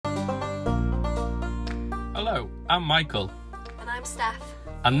Hello, I'm Michael. And I'm Steph.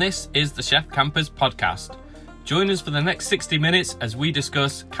 And this is the Chef Campers podcast. Join us for the next 60 minutes as we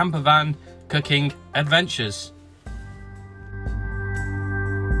discuss camper van cooking adventures.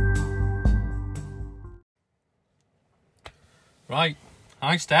 Right.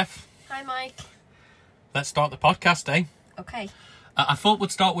 Hi, Steph. Hi, Mike. Let's start the podcast, eh? Okay. I thought we'd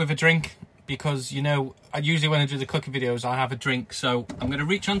start with a drink because, you know, I usually when I do the cooking videos, I have a drink. So I'm going to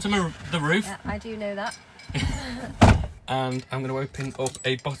reach onto the roof. Yeah, I do know that. And I'm going to open up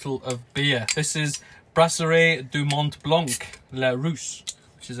a bottle of beer. This is Brasserie du Mont Blanc La Rousse,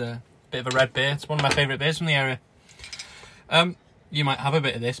 which is a bit of a red beer. It's one of my favourite beers from the area. You might have a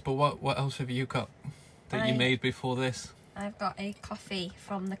bit of this, but what else have you got that you made before this? I've got a coffee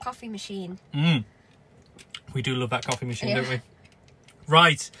from the coffee machine. We do love that coffee machine, don't we?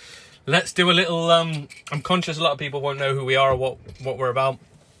 Right, let's do a little... I'm conscious a lot of people won't know who we are or what we're about.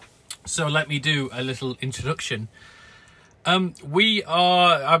 So let me do a little introduction. We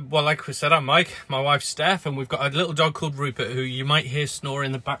are, well, like we said, I'm Mike, my wife's Steph, and we've got a little dog called Rupert who you might hear snore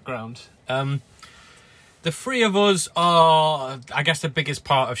in the background. The three of us are, I guess, the biggest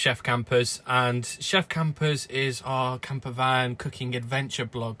part of Chef Campers, and Chef Campers is our camper van cooking adventure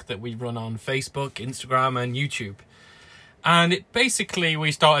blog that we run on Facebook, Instagram and YouTube. And it basically,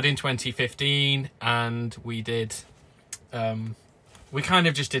 we started in 2015 and we did, we kind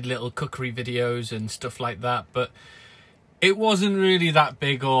of just did little cookery videos and stuff like that, but it wasn't really that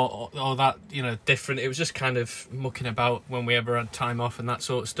big or that, you know, different. It was just kind of mucking about when we ever had time off and that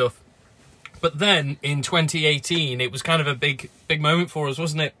sort of stuff. But then in 2018, it was kind of a big moment for us,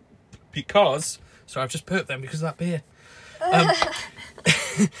 wasn't it? Because, sorry, I've just burped them because of that beer.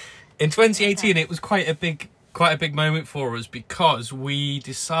 In 2018, it was quite a big moment for us because we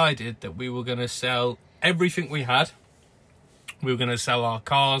decided that we were going to sell everything we had. We were going to sell our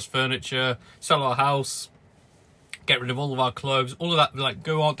cars, furniture, sell our house, get rid of all of our clothes, all of that, like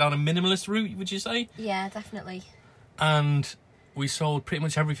go out down a minimalist route, would you say? Yeah, definitely. And we sold pretty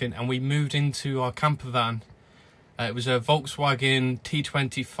much everything and we moved into our camper van. It was a Volkswagen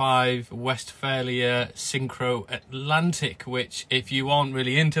T25 Westfalia Synchro Atlantic, which if you aren't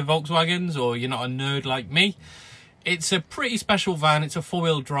really into Volkswagens or you're not a nerd like me, it's a pretty special van. It's a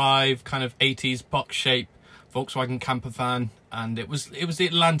four-wheel drive, kind of 80s box shape Volkswagen camper van, and it was the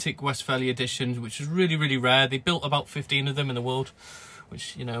Atlantic Westfalia edition, which was really, really rare. They built about 15 of them in the world,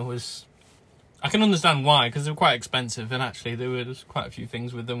 which, you know, was... I can understand why, because they were quite expensive, and actually there was quite a few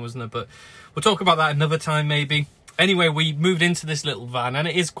things with them, wasn't there? But we'll talk about that another time, maybe. Anyway, we moved into this little van, and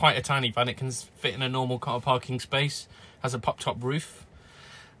it is quite a tiny van. It can fit in a normal car parking space, has a pop-top roof,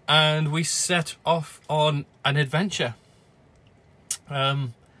 and we set off on an adventure.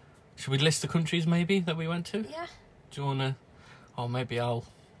 Should we list the countries, maybe, that we went to? Yeah. Do you want to... Oh, maybe I'll...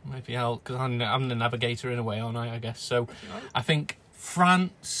 Because I'm the navigator in a way, aren't I guess. So, I think...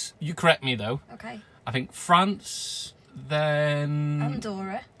 France, you correct me though. Okay. I think France, then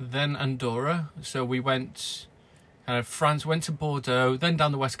Andorra. So we went France, went to Bordeaux, then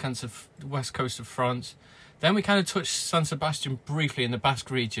down the west coast of France. Then we kind of touched San Sebastian briefly in the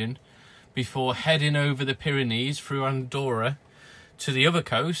Basque region before heading over the Pyrenees through Andorra to the other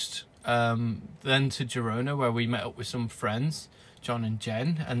coast, then to Girona where we met up with some friends, John and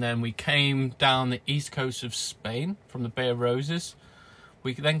Jen, and then we came down the east coast of Spain from the Bay of Roses.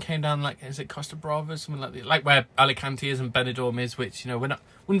 We then came down, like, is it Costa Brava, something like that, like where Alicante is and Benidorm is, which, you know, wouldn't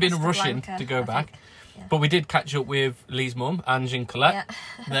be in a rush to go back. Yeah. But we did catch up with Lee's mum, Ange and Colette,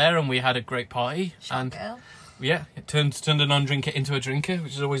 there, and we had a great party. Girl. Yeah, it turned a non-drinker into a drinker,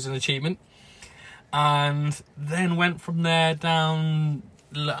 which is always an achievement. And then went from there down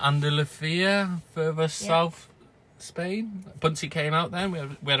Andalucía, further south Spain. Bunsey came out then.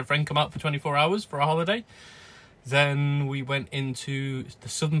 We had a friend come out for 24 hours for a holiday. Then we went into the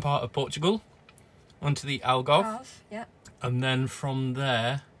southern part of Portugal, onto the Algarve. And then from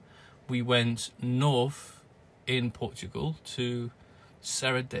there, we went north in Portugal to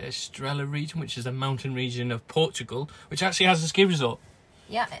Serra da Estrela region, which is a mountain region of Portugal, which actually has a ski resort.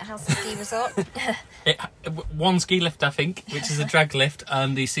 Yeah, it has a ski resort. One ski lift, I think, which is a drag lift,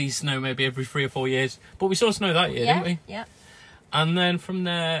 and they see snow maybe every 3 or 4 years. But we saw snow that year, didn't we? Yeah. And then from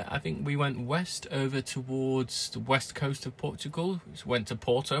there, I think we went west over towards the west coast of Portugal. We went to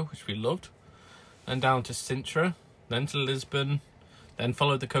Porto, which we loved. Then down to Sintra, then to Lisbon. Then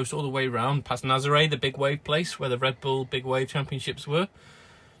followed the coast all the way around, past Nazaré, the big wave place where the Red Bull Big Wave Championships were.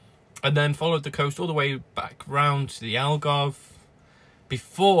 And then followed the coast all the way back round to the Algarve.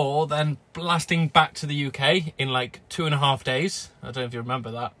 Before then blasting back to the UK in like 2.5 days. I don't know if you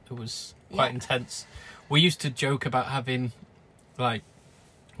remember that. It was quite intense. We used to joke about having, like,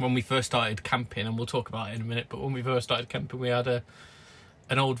 when we first started camping, and we'll talk about it in a minute, but when we first started camping, we had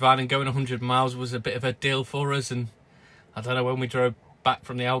an old van, and going 100 miles was a bit of a deal for us. And I don't know, when we drove back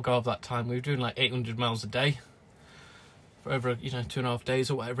from the Algarve that time, we were doing like 800 miles a day for over 2.5 days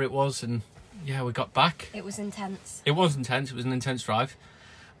or whatever it was. And yeah, we got back. It was intense. It was intense. It was an intense drive.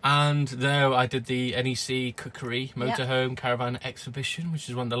 And there I did the NEC Cookery Motorhome Caravan Exhibition, which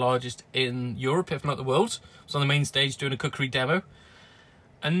is one of the largest in Europe, if not the world. I was on the main stage doing a cookery demo.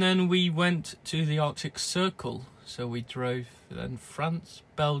 And then we went to the Arctic Circle. So we drove then France,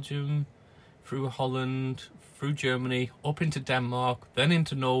 Belgium, through Holland, through Germany, up into Denmark, then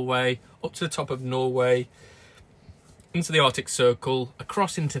into Norway, up to the top of Norway, into the Arctic Circle,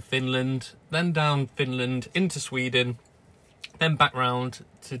 across into Finland, then down Finland, into Sweden, then back round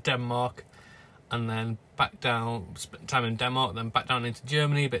to Denmark, and then back down, spent time in Denmark, then back down into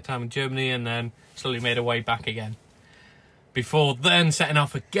Germany, a bit of time in Germany, and then slowly made our way back again. Before then setting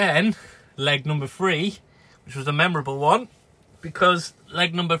off again, leg number 3, which was a memorable one, because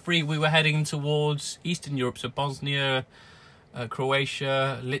leg number 3 we were heading towards Eastern Europe, so Bosnia,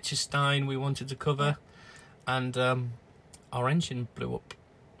 Croatia, Liechtenstein we wanted to cover, and our engine blew up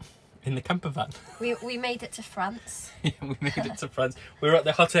in the camper van. We made it to France. Yeah, we made it to France. We were at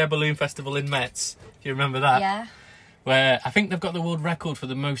the Hot Air Balloon Festival in Metz. Do you remember that? Yeah. Where I think they've got the world record for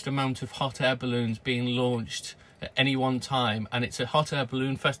the most amount of hot air balloons being launched at any one time. And it's a hot air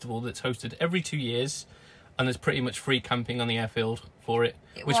balloon festival that's hosted every 2 years. And there's pretty much free camping on the airfield for it.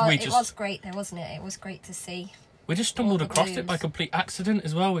 It was great though, wasn't it? It was great to see. We just stumbled across it by complete accident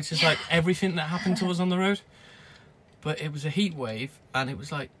as well, which is like everything that happened to us on the road. But it was a heat wave, and it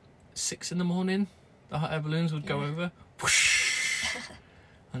was like 6 a.m. the hot air balloons would go over, whoosh,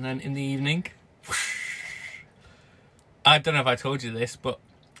 and then in the evening, whoosh. I don't know if I told you this, but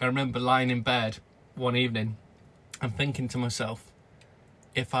I remember lying in bed one evening and thinking to myself,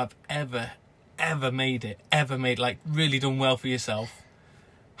 if I've ever made like really done well for yourself,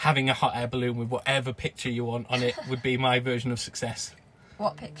 having a hot air balloon with whatever picture you want on it would be my version of success.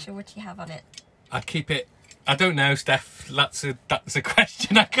 What picture would you have on it? I'd keep it. I don't know, Steph. That's a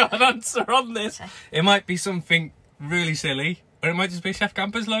question I can't answer on this. It might be something really silly, or it might just be Chef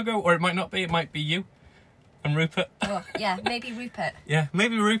Camper's logo, or it might not be. It might be you and Rupert. Oh, yeah, maybe Rupert. Yeah,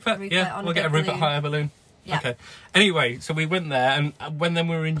 maybe Rupert. Yeah, we'll get a Rupert hot air balloon. Yeah. Okay. Anyway, so we went there, and when then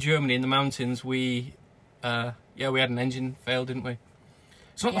we were in Germany in the mountains, we had an engine fail, didn't we?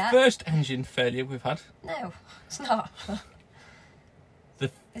 It's not the first engine failure we've had. No, it's not.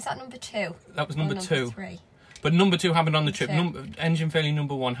 Is that number 2? That was number 2. 3. But number 2 happened on the trip. Engine failure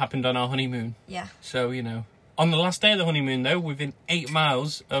number 1 happened on our honeymoon. Yeah. So, on the last day of the honeymoon, though, within 8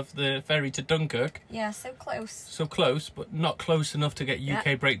 miles of the ferry to Dunkirk. Yeah, so close. So close, but not close enough to get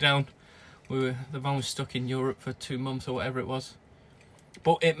UK breakdown. The van was stuck in Europe for 2 months or whatever it was.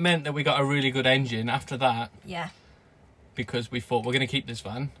 But it meant that we got a really good engine after that. Yeah. Because we thought, we're going to keep this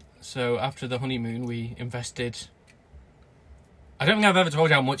van. So after the honeymoon, we invested... I don't think I've ever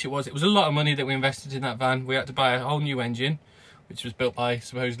told you how much it was. It was a lot of money that we invested in that van. We had to buy a whole new engine, which was built by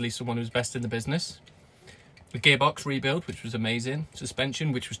supposedly someone who's best in the business. The gearbox rebuild, which was amazing.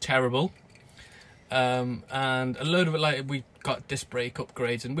 Suspension, which was terrible. And a load of it, like, we got disc brake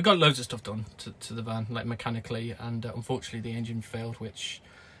upgrades, and we got loads of stuff done to the van, like mechanically. And unfortunately, the engine failed, which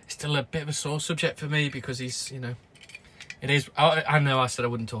is still a bit of a sore subject for me because he's, it is. I know I said I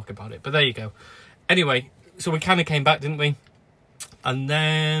wouldn't talk about it, but there you go. Anyway, so we kind of came back, didn't we? And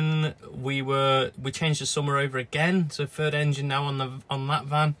then we changed the summer over again, so 3rd engine now on that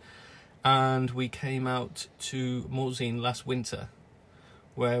van, and we came out to Morzine last winter,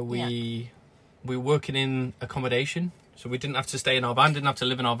 where we were working in accommodation, so we didn't have to stay in our van, didn't have to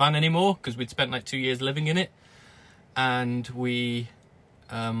live in our van anymore, because we'd spent like 2 years living in it, and we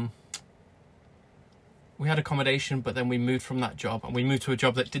had accommodation, but then we moved from that job, and we moved to a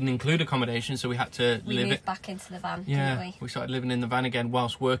job that didn't include accommodation, so we had to We moved back into the van, didn't we? We started living in the van again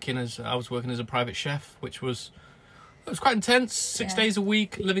whilst working I was working as a private chef, which was quite intense. 6 days a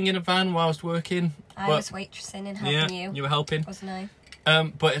week, living in a van whilst working. I was waitressing and helping you. You were helping. Wasn't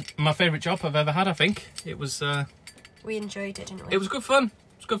I? But it's my favourite job I've ever had, I think. It was... we enjoyed it, didn't we? It was good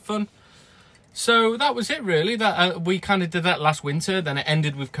fun. So that was it, really. That we kind of did that last winter. Then it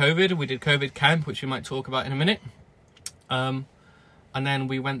ended with COVID. We did COVID camp, which we might talk about in a minute. And then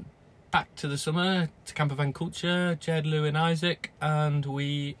we went back to the summer to Camper Van Culture, Jed, Lou and Isaac, and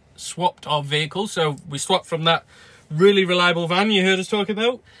we swapped our vehicles. So we swapped from that really reliable van you heard us talk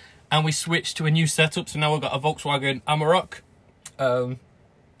about, and we switched to a new setup. So now we've got a Volkswagen Amarok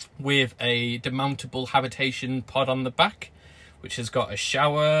with a demountable habitation pod on the back, which has got a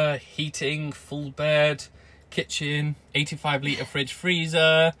shower, heating, full bed, kitchen, 85-litre fridge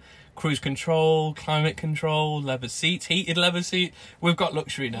freezer, cruise control, climate control, leather seats, heated leather seat. We've got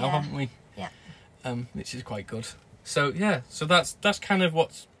luxury now, haven't we? Yeah. Which is quite good. So yeah, so that's kind of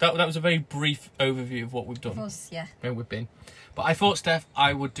that was a very brief overview of what we've done. It was, yeah. Where we've been. But I thought, Steph,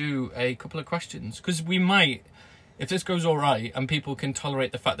 I would do a couple of questions, because we might, if this goes all right and people can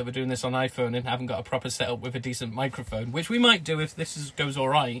tolerate the fact that we're doing this on iPhone and haven't got a proper setup with a decent microphone, which we might do if goes all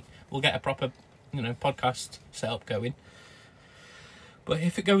right, we'll get a proper, podcast setup going. But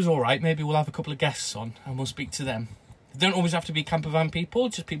if it goes all right, maybe we'll have a couple of guests on and we'll speak to them. They don't always have to be camper van people,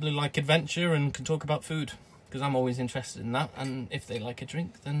 just people who like adventure and can talk about food, because I'm always interested in that. And if they like a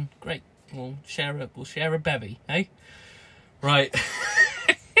drink, then great. We'll share a bevy, eh? Right.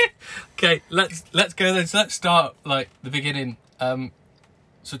 Okay, let's go then. So let's start like the beginning.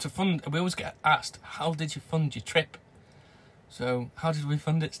 So to fund, we always get asked, how did you fund your trip? So how did we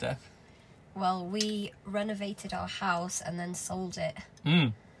fund it, Steph? Well, we renovated our house and then sold it.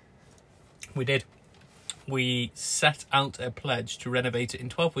 We did. We set out a pledge to renovate it in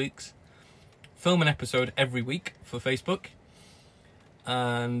 12 weeks, film an episode every week for Facebook,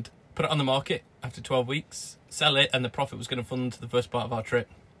 and put it on the market after 12 weeks, sell it, and the profit was going to fund the first part of our trip.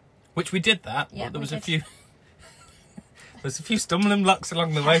 Which we did that, yeah, but there was a few stumbling blocks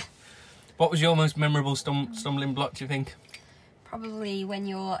along the way. What was your most memorable stumbling block, do you think? Probably when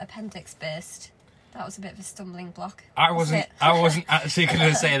your appendix burst. That was a bit of a stumbling block. I wasn't actually going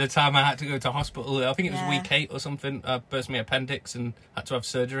to say at the time I had to go to hospital. I think it was week 8 or something. I burst my appendix and had to have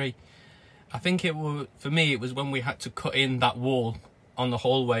surgery. I think for me, it was when we had to cut in that wall on the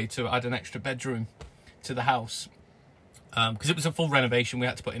hallway to add an extra bedroom to the house. Because it was a full renovation. We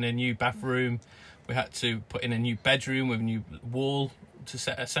had to put in a new bathroom. We had to put in a new bedroom with a new wall, to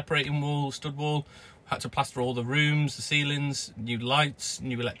set a separating wall, stud wall. We had to plaster all the rooms, the ceilings, new lights,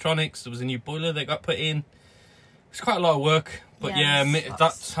 new electronics. There was a new boiler that got put in. It was quite a lot of work. But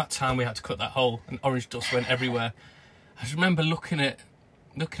that time we had to cut that hole, and orange dust went everywhere. I just remember looking at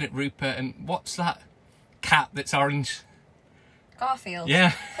Rupert, and what's that cat that's orange? Garfield.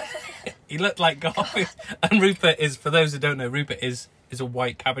 Yeah. He looked like Garfield. And Rupert is, for those who don't know, Rupert is a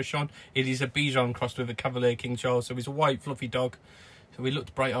white cabochon. It is a Bichon crossed with a Cavalier King Charles, so he's a white fluffy dog. So he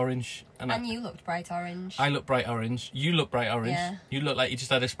looked bright orange. And you looked bright orange. I looked bright orange. You look bright orange. Yeah. You look like you just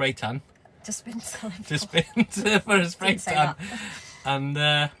had a spray tan. Just been Just been for a spray tan. And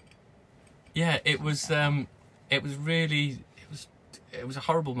it was a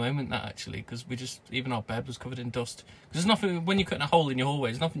horrible moment, that, actually, because even our bed was covered in dust. There's nothing, when you're cutting a hole in your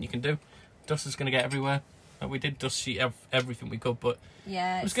hallway, there's nothing you can do. Dust is going to get everywhere. We did dust sheet everything we could, but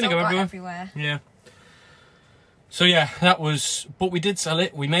yeah, it was going to go everywhere. Yeah. So yeah, but we did sell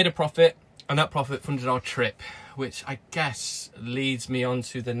it. We made a profit, and that profit funded our trip, which I guess leads me on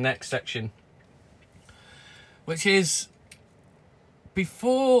to the next section, which is,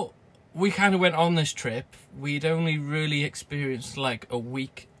 before we kind of went on this trip, we'd only really experienced like a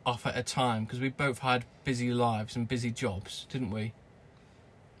week off at a time, because we both had busy lives and busy jobs, didn't we?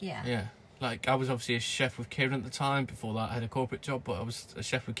 Yeah. Yeah. Like, I was obviously a chef with Kieran at the time. Before that, I had a corporate job, but I was a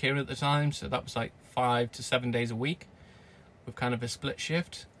chef with Kieran at the time, so that was like 5 to 7 days a week with kind of a split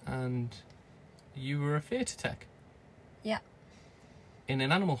shift. And you were a theatre tech. Yeah. In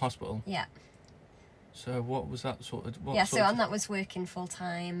an animal hospital. Yeah. So what was that sort of... And that was working full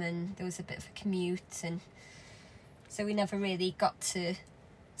time, and there was a bit of a commute, and so we never really got to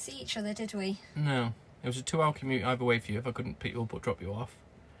see each other, did we? No. It was a 2-hour commute either way for you if I couldn't pick you up or drop you off.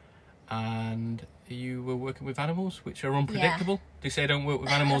 And you were working with animals, which are unpredictable. Yeah. They say don't work with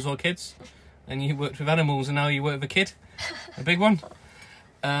animals or kids. And you worked with animals, and now you work with a kid. A big one.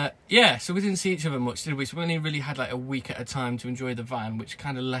 So we didn't see each other much, did we? So we only really had like a week at a time to enjoy the van, which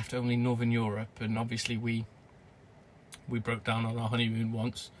kind of left only Northern Europe. And obviously we broke down on our honeymoon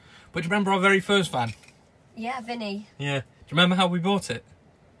once. But do you remember our very first van? Yeah, Vinny. Yeah. Do you remember how we bought it?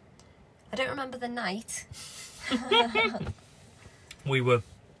 I don't remember the night. We were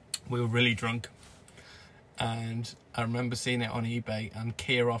really drunk, and I remember seeing it on eBay, and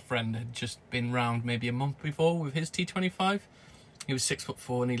Keir, our friend, had just been round maybe a month before with his T25. He was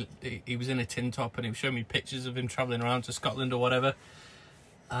 6'4", and he was in a tin top, and he was showing me pictures of him travelling around to Scotland or whatever.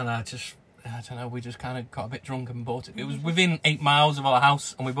 And I don't know, we just kind of got a bit drunk and bought it. It was within 8 miles of our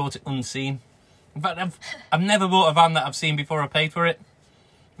house, and we bought it unseen. In fact, I've never bought a van that I've seen before I paid for it,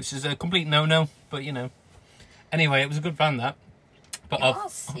 which is a complete no-no, but you know. Anyway, it was a good van, that. But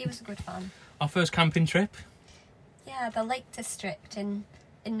He was a good fan. Our first camping trip. Yeah, the Lake District in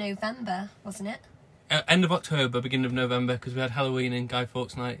November, wasn't it? End of October, beginning of November, because we had Halloween and Guy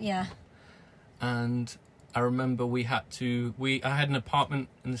Fawkes night. Yeah. And I remember I had an apartment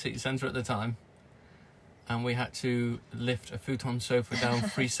in the city centre at the time, and we had to lift a futon sofa down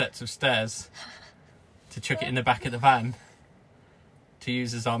 3 sets of stairs to chuck it in the back of the van to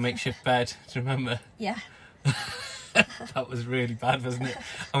use as our makeshift bed. Do you remember? Yeah. That was really bad, wasn't it?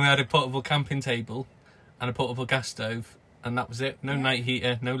 And we had a portable camping table and a portable gas stove, and that was it. No night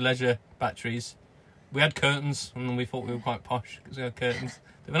heater, no leisure batteries. We had curtains, and we thought we were quite posh because we had curtains.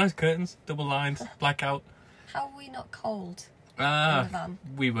 They were nice curtains, double lines, blackout. How were we not cold in the van?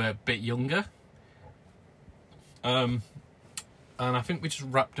 We were a bit younger. And I think we just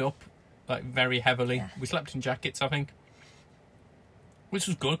wrapped up like very heavily. Yeah. We slept in jackets, I think. Which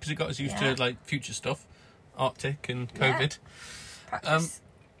was good because it got us used to like future stuff. Arctic and COVID. Practice.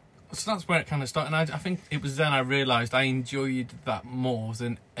 So that's where it kind of started. And I think it was then I realised I enjoyed that more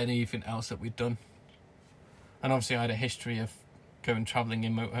than anything else that we'd done. And obviously I had a history of going travelling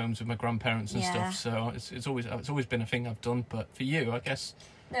in motorhomes with my grandparents and stuff. So it's always been a thing I've done. But for you, I guess.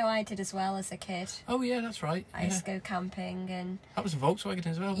 No, I did as well as a kid. Oh yeah, that's right. I used to go camping and... That was a Volkswagen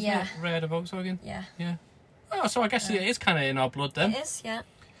as well, wasn't it? Ray had a Volkswagen? Yeah. Yeah. Oh, so I guess it is kind of in our blood then. It is, yeah.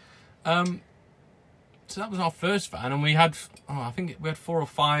 So that was our first van, and we had, I think we had 4 or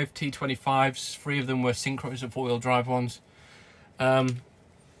 5 T25s. 3 of them were synchros and 4-wheel drive ones. So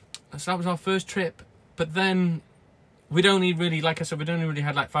that was our first trip. But then we'd only really, like I said, we'd only really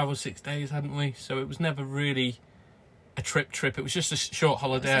had like 5 or 6 days, hadn't we? So it was never really a trip. It was just a short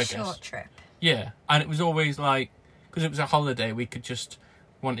holiday, I guess. Short trip. Yeah, and it was always like, because it was a holiday, we could just,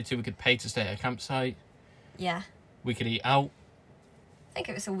 we could pay to stay at a campsite. Yeah. We could eat out. I think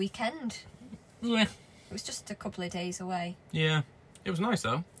it was a weekend. Yeah. It was just a couple of days away. Yeah. It was nice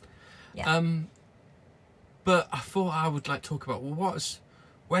though. Yeah. But I thought I would like talk about, where's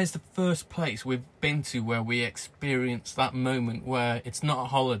the first place we've been to where we experienced that moment where it's not a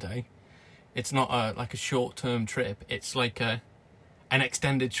holiday, it's not like a short-term trip, it's like an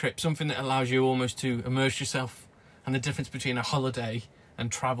extended trip, something that allows you almost to immerse yourself, and the difference between a holiday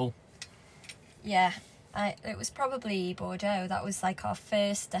and travel. Yeah. It was probably Bordeaux. That was like our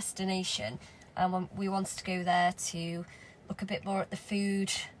first destination. And we wanted to go there to look a bit more at the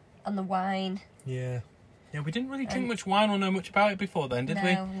food and the wine. Yeah. Yeah, we didn't really drink much wine or know much about it before then, did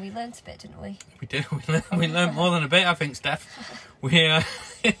we? No, we learnt a bit, didn't we? We did. We learnt more than a bit, I think, Steph.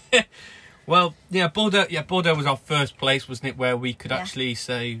 Well, yeah, Bordeaux. Yeah, Bordeaux was our first place, wasn't it, where we could actually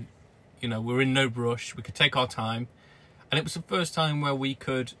say, we're in no rush. We could take our time, and it was the first time where we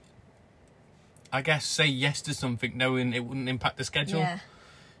could, I guess, say yes to something, knowing it wouldn't impact the schedule. Yeah.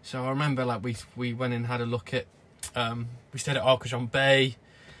 So I remember, like, we went and had a look at, we stayed at Arcachon Bay,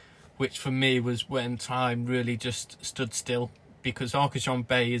 which for me was when time really just stood still, because Arcachon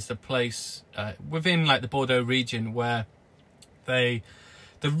Bay is the place within, like, the Bordeaux region where they're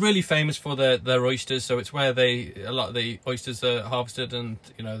really famous for their oysters. So it's where a lot of the oysters are harvested, and,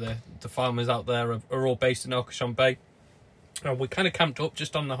 the farmers out there are all based in Arcachon Bay. And we kind of camped up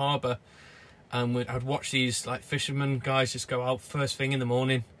just on the harbour. And I'd watch these like fishermen guys just go out first thing in the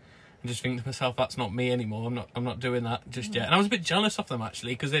morning, and just think to myself, that's not me anymore. I'm not doing that just yet. And I was a bit jealous of them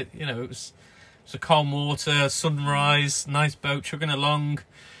actually, because it was a calm water, sunrise, nice boat chugging along,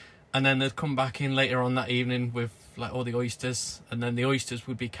 and then they'd come back in later on that evening with like all the oysters, and then the oysters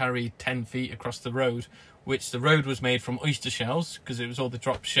would be carried 10 feet across the road, which the road was made from oyster shells because it was all the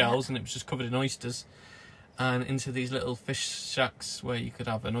dropped shells and it was just covered in oysters. And into these little fish shacks where you could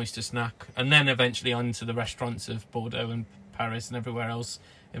have an oyster snack, and then eventually onto the restaurants of Bordeaux and Paris and everywhere else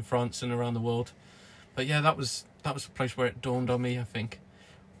in France and around the world. But yeah, that was the place where it dawned on me, I think.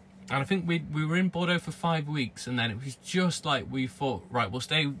 And I think we were in Bordeaux for 5 weeks, and then it was just like we thought, right, we'll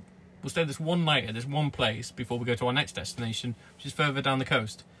stay this one night at this one place before we go to our next destination, which is further down the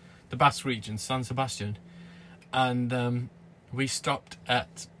coast, the Basque region, San Sebastian. And we stopped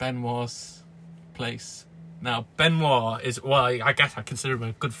at Benoit's place. Now, Benoit is, well, I guess I consider him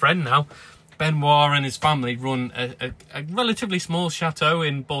a good friend now. Benoit and his family run a relatively small chateau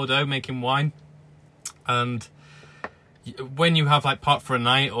in Bordeaux making wine. And when you have like Park for a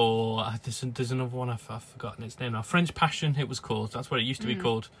Night, or there's another one, I've forgotten its name now. French Passion, it was called. That's what it used to be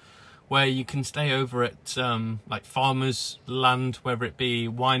called. Where you can stay over at like farmers' land, whether it be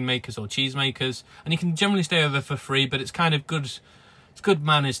winemakers or cheesemakers. And you can generally stay over for free, but it's kind of good. It's good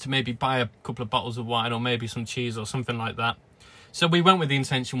manners to maybe buy a couple of bottles of wine or maybe some cheese or something like that. So we went with the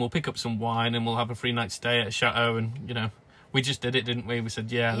intention, we'll pick up some wine and we'll have a free night stay at a chateau, and, we just did it, didn't we? We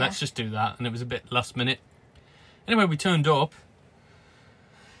said, yeah, let's just do that. And it was a bit last minute. Anyway, we turned up.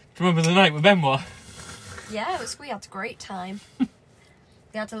 Do you remember the night with Benoit? Yeah, we had a great time. We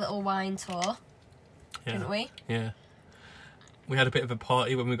had a little wine tour, didn't we? Yeah. We had a bit of a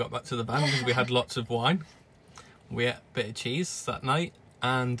party when we got back to the van because we had lots of wine. We ate a bit of cheese that night,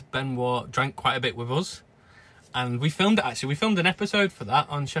 and Benoit drank quite a bit with us. And we filmed it, actually. We filmed an episode for that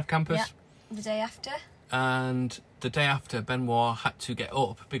on Chef Campus. Yeah, the day after. And the day after, Benoit had to get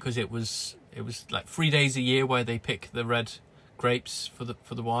up because it was like 3 days a year where they pick the red grapes for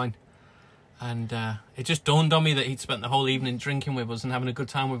the wine. And it just dawned on me that he'd spent the whole evening drinking with us and having a good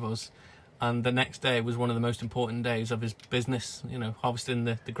time with us. And the next day was one of the most important days of his business, you know, harvesting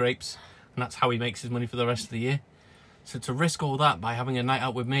the grapes. And that's how he makes his money for the rest of the year. So to risk all that by having a night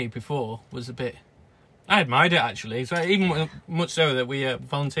out with me before was a bit... I admired it, actually. So even much so that we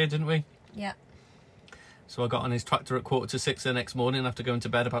volunteered, didn't we? Yeah. So I got on his tractor at 6:15 the next morning after going to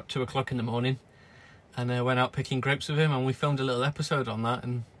bed about 2 o'clock in the morning. And I went out picking grapes with him, and we filmed a little episode on that,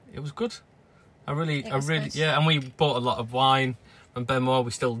 and it was good. Good. Yeah, and we bought a lot of wine from Benoit,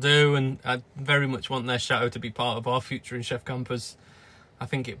 we still do, and I very much want their chateau to be part of our future in Chef Campus. I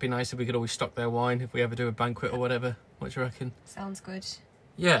think it'd be nice if we could always stock their wine if we ever do a banquet or whatever. What do you reckon? Sounds good.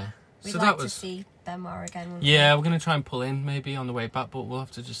 Yeah. We'd so like that to was... see Benoit again. Wouldn't Yeah, we're going to try and pull in maybe on the way back, but we'll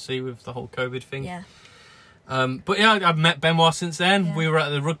have to just see with the whole COVID thing. Yeah. But yeah, I've met Benoit since then. Yeah. We were at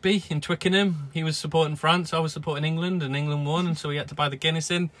the rugby in Twickenham. He was supporting France, I was supporting England, and England won, and so we had to buy the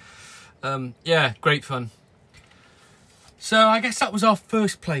Guinness in. Yeah, great fun. So I guess that was our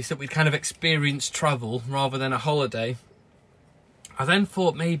first place that we'd kind of experienced travel rather than a holiday. I then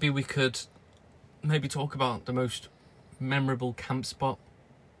thought maybe we could talk about the most memorable camp spot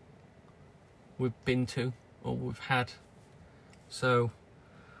we've been to or we've had. So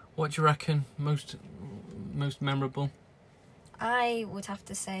what do you reckon most memorable? I would have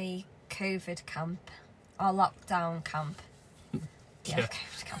to say COVID camp or lockdown camp. Yeah.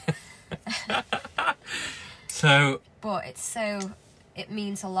 COVID camp. So, but it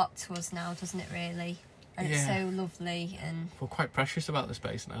means a lot to us now, doesn't it, really? And it's so lovely, and we're quite precious about the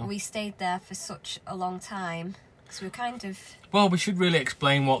space now. we stayed there for such a long time, because we were kind of... Well, we should really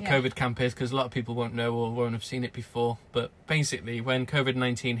explain what COVID camp is, because a lot of people won't know or won't have seen it before. But basically, when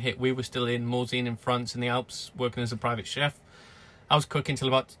COVID-19 hit, we were still in Morzine in France in the Alps, working as a private chef. I was cooking till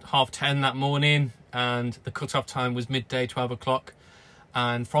about 10:30 that morning, and the cut-off time was midday, 12 o'clock.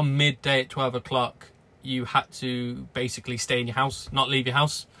 And from midday at 12 o'clock, you had to basically stay in your house, not leave your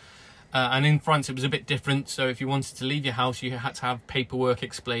house. And in France, it was a bit different. So if you wanted to leave your house, you had to have paperwork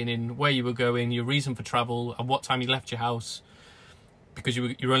explaining where you were going, your reason for travel, and what time you left your house, because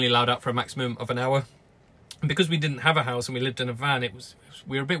you were only allowed out for a maximum of an hour. And because we didn't have a house and we lived in a van,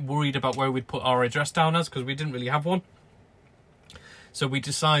 we were a bit worried about where we'd put our address down as, because we didn't really have one. So we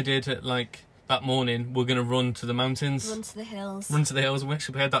decided that morning, we're going to run to the mountains. Run to the hills. Run to the hills. And we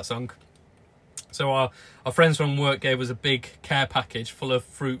actually played that song. So our friends from work gave us a big care package full of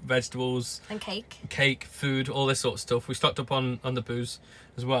fruit, vegetables. And cake. Cake, food, all this sort of stuff. We stocked up on the booze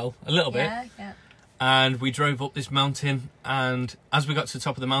as well, a little bit. Yeah. And we drove up this mountain, and as we got to the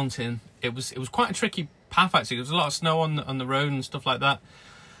top of the mountain, it was quite a tricky path, actually. There was a lot of snow on the road and stuff like that.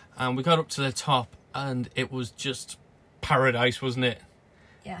 And we got up to the top, and it was just paradise, wasn't it?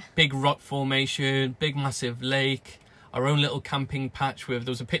 Yeah. Big rock formation, big massive lake, our own little camping patch there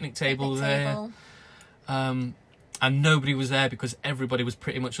was a picnic table there. And nobody was there because everybody was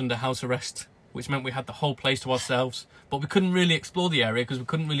pretty much under house arrest, which meant we had the whole place to ourselves. But we couldn't really explore the area because we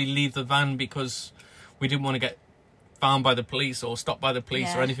couldn't really leave the van because we didn't want to get found by the police or stopped by the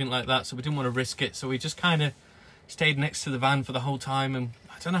police or anything like that. So we didn't want to risk it. So we just kind of stayed next to the van for the whole time. And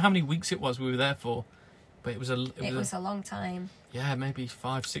I don't know how many weeks it was we were there for, but it was a long time. Yeah, maybe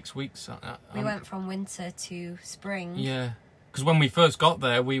 5-6 weeks. We went from winter to spring. Yeah, because when we first got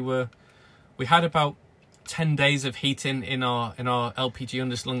there, we had about 10 days of heating in our LPG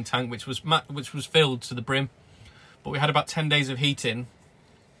underslung tank, which was filled to the brim. But we had about 10 days of heating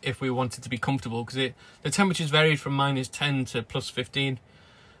if we wanted to be comfortable, because the temperatures varied from -10 to +15,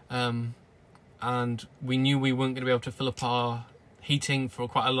 and we knew we weren't going to be able to fill up our heating for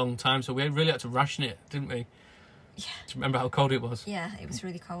quite a long time, so we really had to ration it, didn't we? Yeah. Do you remember how cold it was? Yeah, it was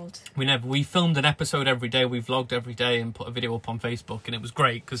really cold. We filmed an episode every day, we vlogged every day and put a video up on Facebook, and it was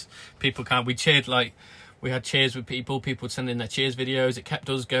great because we cheered, we had cheers with people would send in their cheers videos, it kept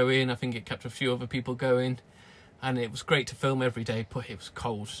us going, I think it kept a few other people going, and it was great to film every day, but it was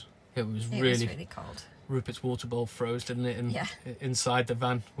cold. It was really cold. Rupert's water bowl froze, didn't it? And inside the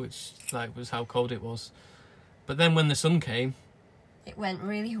van, which was how cold it was. But then when the sun came, it went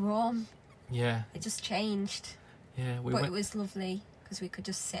really warm. Yeah. It just changed. Yeah, it was lovely because we could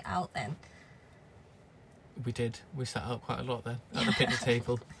just sit out then. We did. We sat out quite a lot then at the picnic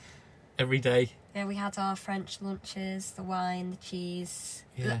table every day. Yeah, we had our French lunches, the wine, the cheese,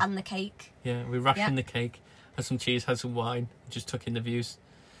 Yeah. and the cake. Yeah, we rationed the cake, had some cheese, had some wine, just took in the views.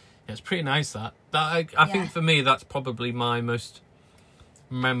 Yeah, it's pretty nice that. I think for me that's probably my most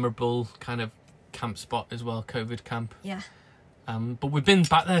memorable kind of camp spot as well, COVID camp. Yeah. But we've been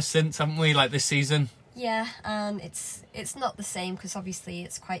back there since, haven't we? Like this season. Yeah, and it's not the same because obviously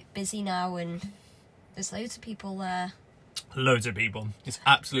it's quite busy now and there's loads of people there. Loads of people. It's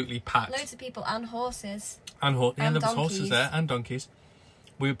absolutely packed. Loads of people and horses. And And there was donkeys. horses there and donkeys.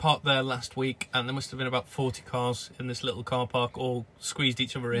 We were parked there last week and there must have been about 40 cars in this little car park, all squeezed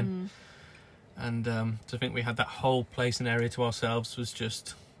each other in. And to think we had that whole place and area to ourselves was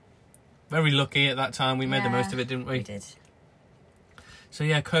just very lucky at that time. We made the most of it, didn't we? We did. So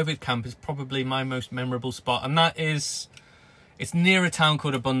yeah, COVID camp is probably my most memorable spot, and that is, it's near a town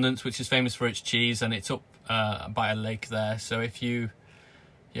called Abundance, which is famous for its cheese, and it's up by a lake there. So if you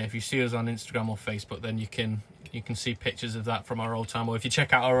see us on Instagram or Facebook, then you can see pictures of that from our old time, or if you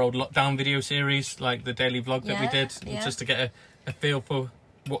check out our old lockdown video series, like the daily vlog that we did, just to get a feel for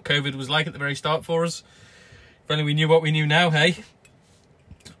what COVID was like at the very start for us. If only we knew what we knew now, hey?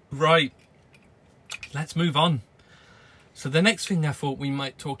 Right, let's move on. So the next thing I thought we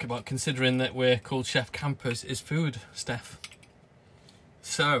might talk about, considering that we're called Chef Campers, is food, Steph.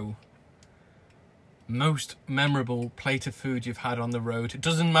 So, most memorable plate of food you've had on the road. It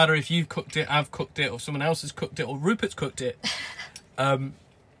doesn't matter if you've cooked it, I've cooked it, or someone else has cooked it, or Rupert's cooked it.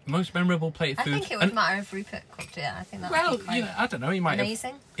 Most memorable plate of food. I think it would matter if Rupert cooked it. I think that would be quite I don't know. He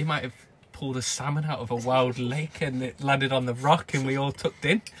might have pulled a salmon out of a wild lake and it landed on the rock and we all tucked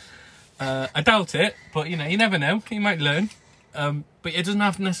in. I doubt it, but you never know. You might learn. But it doesn't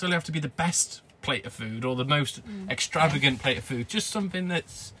necessarily have to be the best plate of food or the most extravagant plate of food. Just something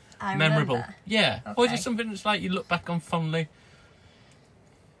that's memorable. Remember. Yeah. Okay. Or just something that's like you look back on fondly.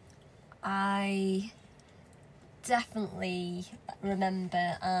 I definitely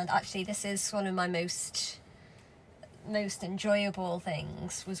remember, and actually this is one of my most enjoyable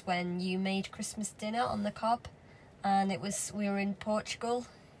things, was when you made Christmas dinner on the Cobb, and we were in Portugal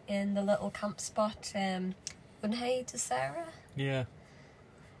in the little camp spot, Unhei de Serra. Yeah.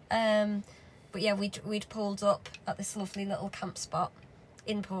 But yeah, we'd pulled up at this lovely little camp spot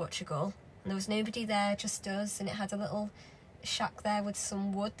in Portugal, and there was nobody there, just us, and it had a little shack there with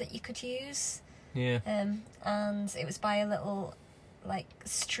some wood that you could use. Yeah. And it was by a little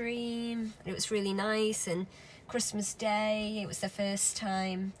stream, and it was really nice. And Christmas Day, it was the first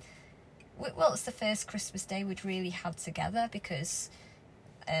time. Well, it's the first Christmas Day we'd really had together because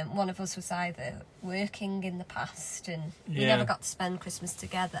one of us was either working in the past, and we never got to spend Christmas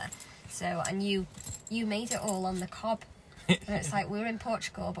together. So, and you made it all on the Cobb. And it's like we were in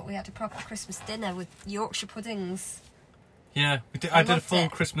Portugal, but we had a proper Christmas dinner with Yorkshire puddings. Yeah, I did a full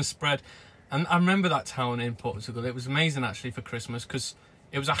it. Christmas spread. And I remember that town in Portugal. It was amazing, actually, for Christmas, because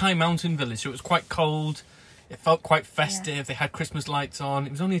it was a high mountain village, so it was quite cold. It felt quite festive. Yeah. They had Christmas lights on.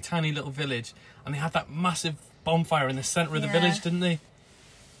 It was only a tiny little village, and they had that massive bonfire in the centre of the village, didn't they?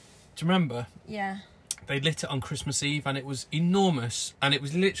 Do you remember? Yeah. They lit it on Christmas Eve, and it was enormous, and it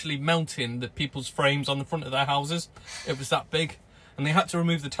was literally melting the people's frames on the front of their houses. It was that big, and they had to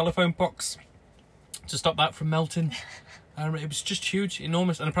remove the telephone box to stop that from melting. It was just huge,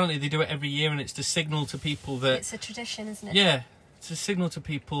 enormous, and apparently they do it every year, and it's to signal to people that... It's a tradition, isn't it? Yeah, it's a signal to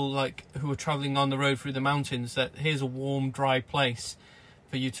people who are travelling on the road through the mountains that here's a warm, dry place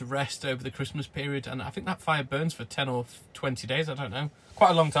for you to rest over the Christmas period. And I think that fire burns for 10 or 20 days, I don't know.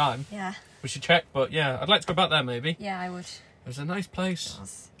 Quite a long time. Yeah. We should check, but yeah, I'd like to go back there maybe. Yeah, I would. It was a nice place. It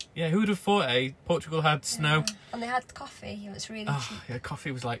was. Yeah, who would have thought, Portugal had snow. And they had coffee, it was really cheap. Yeah,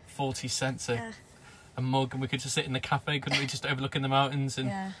 coffee was like 40 cents a mug, and we could just sit in the cafe, couldn't we, just overlooking the mountains.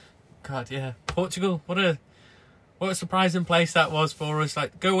 And God, yeah, Portugal, what a surprising place that was for us.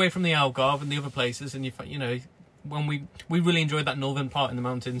 Like, go away from the Algarve and the other places, and when we really enjoyed that northern part in the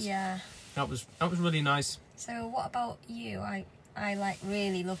mountains. Yeah, that was really nice. So what about you? I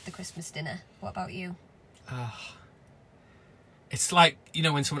really loved the Christmas dinner. What about you? It's like,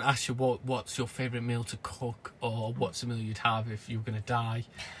 when someone asks you what's your favourite meal to cook, or what's the meal you'd have if you were going to die.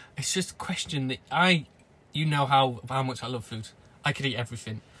 It's just a question that how much I love food. I could eat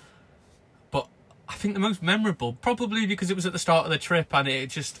everything. But I think the most memorable, probably because it was at the start of the trip and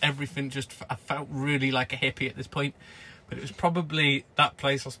I felt really like a hippie at this point. But it was probably that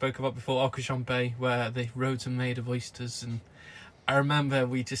place I spoke about before, Arcachon Bay, where the roads are made of oysters. And I remember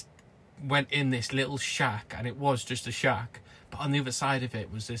we just went in this little shack, and it was just a shack. But on the other side of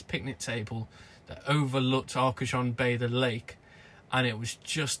it was this picnic table that overlooked Arcachon Bay, the lake. And it was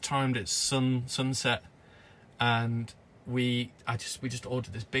just timed at sunset, and we just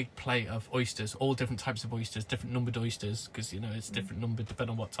ordered this big plate of oysters, all different types of oysters, different numbered oysters, because it's different numbered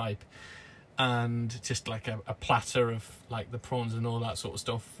depending on what type, and just like a platter of like the prawns and all that sort of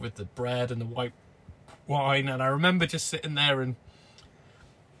stuff with the bread and the white wine. And I remember just sitting there, and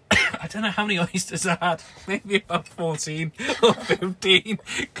I don't know how many oysters I had. Maybe about 14 or 15.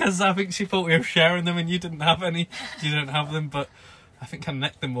 Because I think she thought we were sharing them and you didn't have any. You didn't have them, but I think I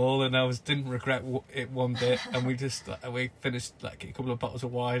necked them all and didn't regret it one bit. And we finished like a couple of bottles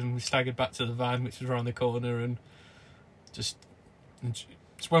of wine and we staggered back to the van, which was around the corner, and it's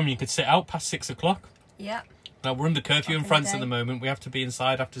when you could sit out past 6 o'clock. Yeah. Now we're under curfew in Back in the France at day. the moment. We have to be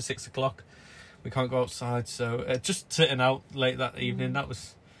inside after 6 o'clock. We can't go outside, so just sitting out late that evening, that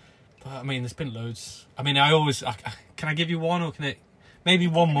was... But, I mean, there's been loads. I mean, can I give you one, or can it... Maybe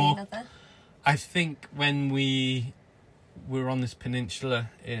one more. Another. I think when we were on this peninsula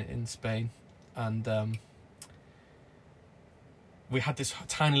in Spain, and we had this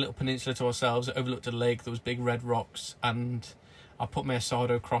tiny little peninsula to ourselves. It overlooked a lake. There was big red rocks, and I put my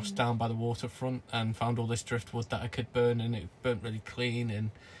Asado cross down by the waterfront and found all this driftwood that I could burn, and it burnt really clean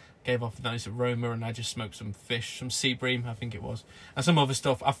and gave off a nice aroma. And I just smoked some fish, some sea bream, I think it was, and some other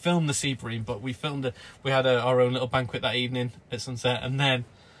stuff. I filmed the sea bream, but we had our own little banquet that evening at sunset, and then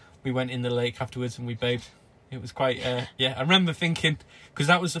we went in the lake afterwards and we bathed. It was quite I remember thinking, because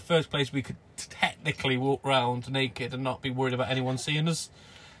that was the first place we could technically walk around naked and not be worried about anyone seeing us.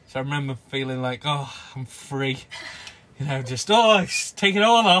 So I remember feeling like, oh, I'm free. Just take it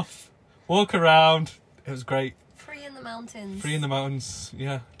all off, walk around. It was great. Free in the mountains. Free in the mountains,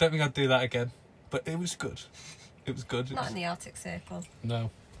 yeah. Don't think I'd do that again. But it was good. It was good. Not in the Arctic Circle.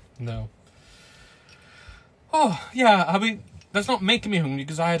 No. Oh, yeah, I mean, that's not making me hungry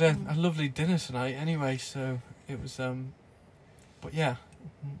because I had a lovely dinner tonight anyway, so it was, but yeah,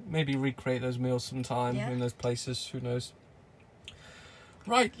 maybe recreate those meals sometime in those places, who knows.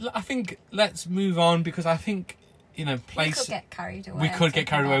 Right, I think let's move on, because I think, We could get carried away. We could get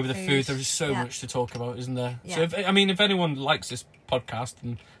carried away with the food. food. There is so much to talk about, isn't there? Yeah. So, if anyone likes this podcast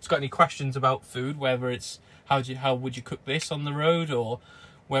and has got any questions about food, whether it's how would you cook this on the road, or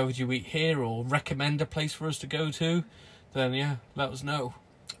where would you eat here, or recommend a place for us to go to, then let us know.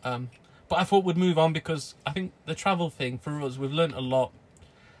 But I thought we'd move on, because I think the travel thing for us, we've learnt a lot,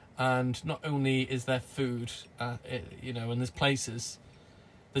 and not only is there food, and there's places,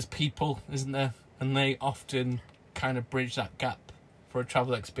 there's people, isn't there? And they often kind of bridge that gap for a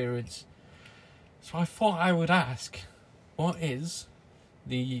travel experience. So I thought I would ask, what is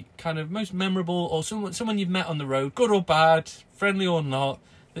the kind of most memorable, or someone you've met on the road, good or bad, friendly or not,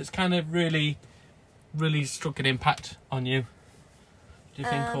 that's kind of really, really struck an impact on you? Do you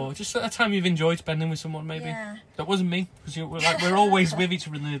think, or just a time you've enjoyed spending with someone, maybe? Yeah. That wasn't me, because we're always with each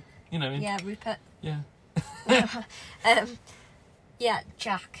other in the, Yeah, Rupert. Yeah.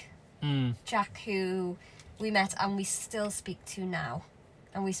 Jack. Jack, who we met and we still speak to now,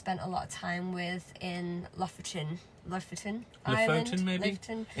 and we spent a lot of time with in Lofoten Island, maybe?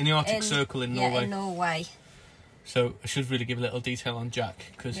 Lofoten, in the Arctic Circle in Norway. Yeah, in Norway. So I should really give a little detail on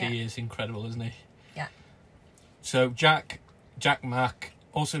Jack, because he is incredible, isn't he? Yeah. So Jack Mack,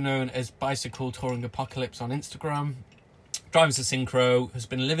 also known as Bicycle Touring Apocalypse on Instagram, drives a synchro, has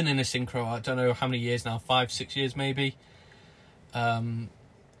been living in a synchro, I don't know how many years now, 5-6 years maybe.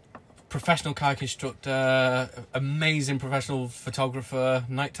 Professional kayak instructor, amazing professional photographer,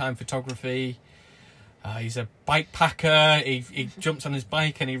 nighttime photography. He's a bike packer. He jumps on his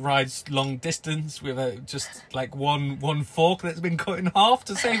bike and he rides long distance with just one fork that's been cut in half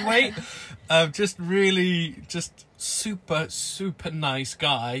to save weight. Just super, super nice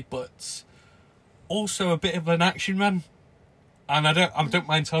guy, but also a bit of an action man. And I don't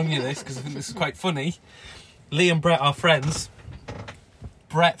mind telling you this, because I think this is quite funny. Lee and Brett are friends.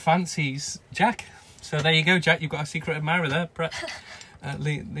 Brett fancies Jack. So there you go, Jack. You've got a secret admirer there, Brett.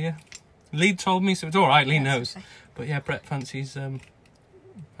 Lee told me, so it's all right. Lee knows. Okay. But yeah, Brett fancies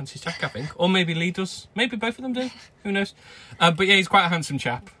Jack, I think. Or maybe Lee does. Maybe both of them do. Who knows? But yeah, he's quite a handsome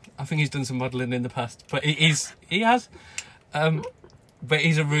chap. I think he's done some modelling in the past. But he has. But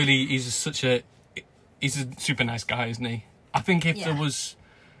he's a super nice guy, isn't he? I think if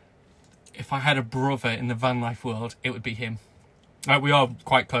I had a brother in the van life world, it would be him. We are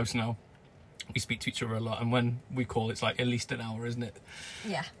quite close now. We speak to each other a lot, and when we call, it's like at least an hour, isn't it?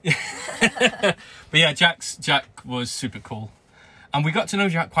 Yeah. But yeah, Jack was super cool, and we got to know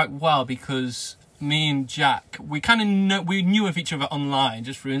Jack quite well, because me and Jack, we knew of each other online,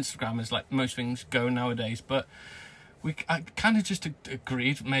 just through Instagram, as like most things go nowadays. But I kind of just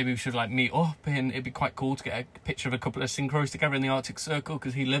agreed maybe we should meet up, and it'd be quite cool to get a picture of a couple of synchros together in the Arctic Circle,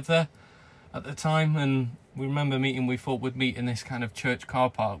 because he lived there at the time. And we remember we thought we'd meet in this kind of church car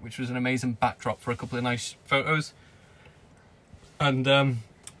park, which was an amazing backdrop for a couple of nice photos. And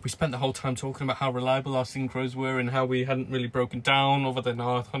we spent the whole time talking about how reliable our synchros were, and how we hadn't really broken down other than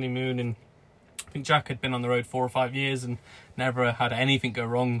our honeymoon, and I think Jack had been on the road 4 or 5 years and never had anything go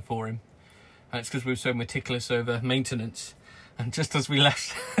wrong for him. And it's because we were so meticulous over maintenance. And just as we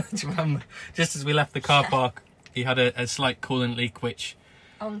left, do you remember? Just as we left the car park, he had a slight coolant leak, which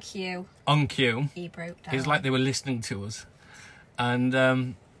On cue. He broke down. It was like they were listening to us.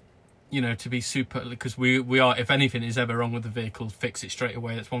 And, you know, to be super, because we are, if anything is ever wrong with the vehicle, fix it straight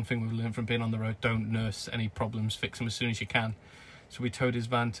away. That's one thing we've learned from being on the road. Don't nurse any problems, fix them as soon as you can. So we towed his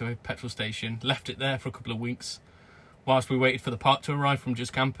van to a petrol station, left it there for a couple of weeks, whilst we waited for the part to arrive from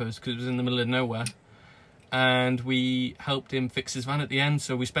Just Campers, because it was in the middle of nowhere. And we helped him fix his van at the end.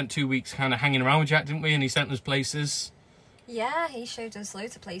 So we spent 2 weeks kind of hanging around with Jack, didn't we? And he sent us places. Yeah, he showed us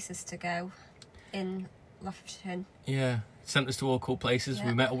loads of places to go in Loughton. Yeah, sent us to all cool places. Yeah.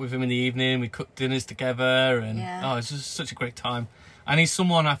 We met up with him in the evening. We cooked dinners together, and Yeah. oh, it's just such a great time. And he's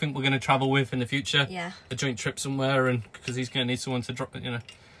someone I think we're going to travel with in the future. Yeah. A joint trip somewhere, and because he's going to need someone to drop, you know,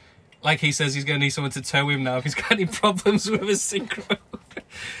 like he says, he's going to need someone to tow him now if he's got any problems with his synchro.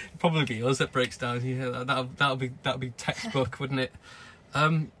 Probably be us that breaks down. Yeah, that'll be textbook, wouldn't it?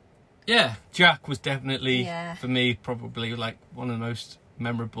 Yeah, Jack was definitely for me probably like one of the most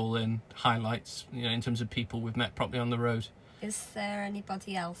memorable and highlights, you know, in terms of people we've met properly on the road. Is there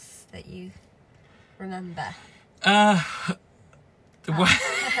anybody else that you remember? There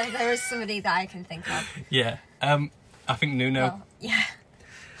is somebody that I can think of. Yeah, I think Nuno. Well, yeah.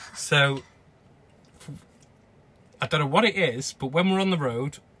 So I don't know what it is, but when we're on the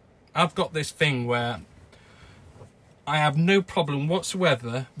road, I've got this thing where I have no problem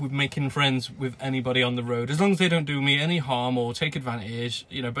whatsoever with making friends with anybody on the road. As long as they don't do me any harm or take advantage,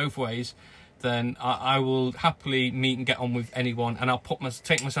 you know, both ways, then I will happily meet and get on with anyone, and I'll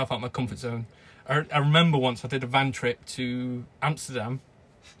take myself out of my comfort zone. I remember once I did a van trip to Amsterdam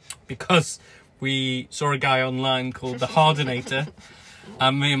because we saw a guy online called The Hardenator,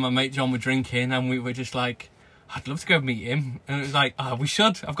 and me and my mate John were drinking, and we were just like, I'd love to go meet him. And it was like, we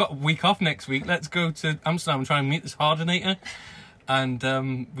should. I've got a week off next week. Let's go to Amsterdam and try and meet this Hardenator.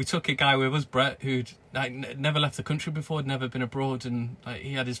 And we took a guy with us, Brett, who'd never left the country before, had never been abroad. And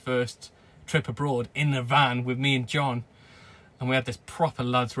he had his first trip abroad in a van with me and John. And we had this proper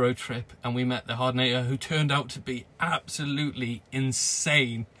lads road trip. And we met the Hardenator, who turned out to be absolutely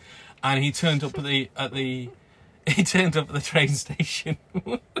insane. And he turned up he turned up at the train station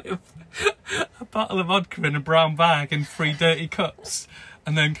with a bottle of vodka in a brown bag and 3 dirty cups,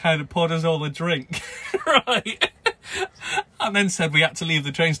 and then kind of poured us all a drink, right? And then said we had to leave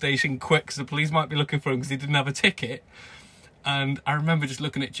the train station quick because the police might be looking for him because he didn't have a ticket. And I remember just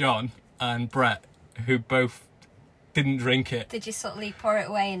looking at John and Brett, who both didn't drink it. Did you subtly pour it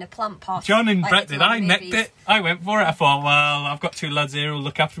away in a plant pot? John and Brett did. I necked it. I went for it. I thought, well, I've got 2 lads here who'll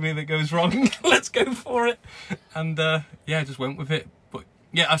look after me if it goes wrong. Let's go for it. And yeah, just went with it. But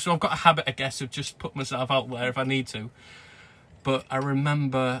yeah, so I've got a habit, I guess, of just putting myself out there if I need to. But I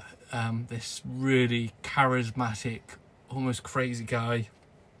remember this really charismatic, almost crazy guy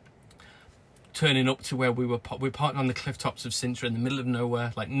turning up to where we were parked on the cliff tops of Sintra in the middle of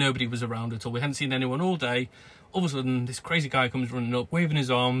nowhere. Like, nobody was around at all. We hadn't seen anyone all day. All of a sudden, this crazy guy comes running up, waving his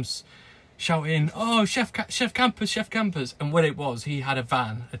arms, shouting, "Oh, Chef Campers, Chef Campers!" And what it was, he had a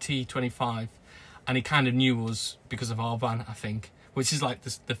van, a T25, and he kind of knew us because of our van, I think, which is like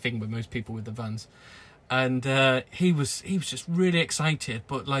the thing with most people with the vans. And he was just really excited,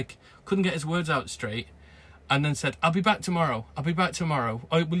 but like couldn't get his words out straight. And then said, "I'll be back tomorrow. I'll be back tomorrow.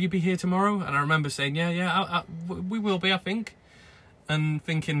 Oh, will you be here tomorrow?" And I remember saying, "Yeah, we will be, I think." And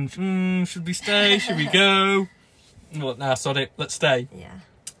thinking, should we stay? Should we go? Well, nah, sod it. Let's stay. Yeah.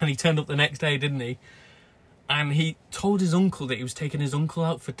 And he turned up the next day, didn't he? And he told his uncle that he was taking his uncle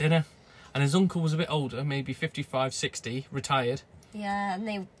out for dinner. And his uncle was a bit older, maybe 55, 60, retired. Yeah, and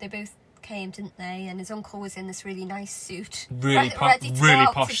they both came, didn't they? And his uncle was in this really nice suit. Really posh suit.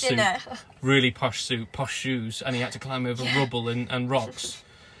 Really posh suit, posh shoes. And he had to climb over rubble and rocks.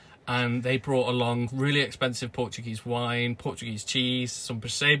 And they brought along really expensive Portuguese wine, Portuguese cheese, some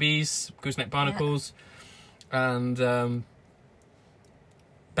percebes, gooseneck barnacles. Yeah. And Nuno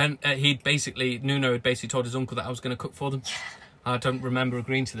had basically told his uncle that I was going to cook for them. I don't remember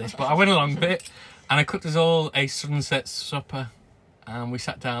agreeing to this, but I went along with it. And I cooked us all a sunset supper. And we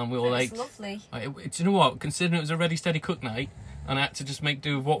sat down, we all ate. It was lovely. Do you know what? Considering it was a ready, steady cook night, and I had to just make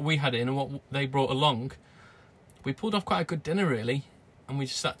do with what we had in and what they brought along, we pulled off quite a good dinner, really. And we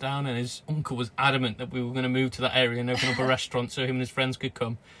just sat down, and his uncle was adamant that we were going to move to that area and open up a restaurant so him and his friends could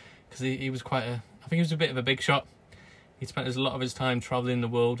come. Because he was I think he was a bit of a big shot. He spent a lot of his time travelling the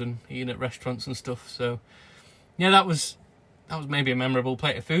world and eating at restaurants and stuff. So, yeah, that was that was maybe a memorable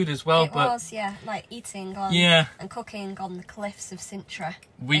plate of food as well. It was, yeah, like eating on and cooking on the cliffs of Sintra,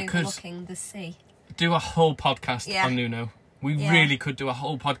 overlooking the sea. Do a whole podcast on Nuno. We really could do a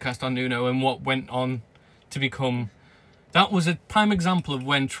whole podcast on Nuno and what went on to become. That was a prime example of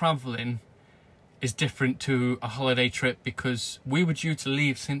when travelling is different to a holiday trip, because we were due to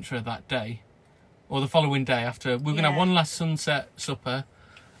leave Sintra that day, or the following day after. We were going to have one last sunset supper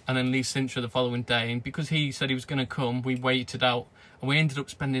and then leave Sintra the following day. And because he said he was going to come, we waited out, and we ended up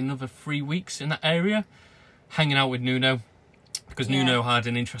spending another 3 weeks in that area, hanging out with Nuno. Because Nuno had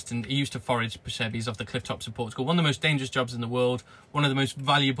an interest in... He used to forage percebes off the cliff tops of Portugal. One of the most dangerous jobs in the world. One of the most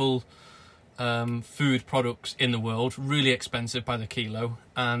valuable food products in the world. Really expensive by the kilo.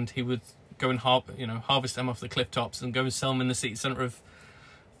 And he would go and harvest them off the cliff tops and go and sell them in the city centre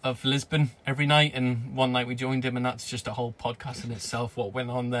of Lisbon every night. And one night we joined him, and that's just a whole podcast in itself, what went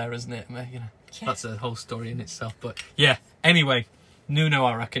on there, isn't it? That's a whole story in itself. But yeah, anyway, Nuno,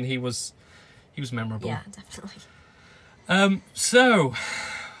 I reckon he was memorable. Yeah, definitely. So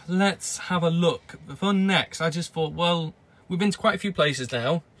let's have a look. For next, I just thought, well, we've been to quite a few places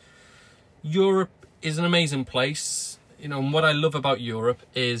now. Europe is an amazing place, and what I love about Europe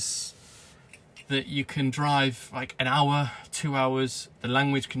is that you can drive like an hour, 2 hours, the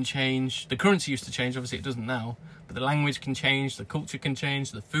language can change, the currency used to change, obviously it doesn't now, but the language can change, the culture can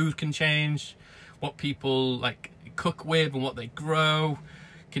change, the food can change, what people like cook with and what they grow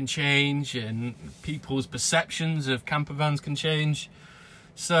can change, and people's perceptions of camper vans can change.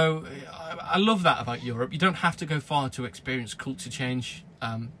 So I love that about Europe. You don't have to go far to experience culture change,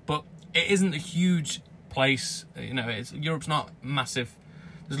 but it isn't a huge place. Europe's not massive.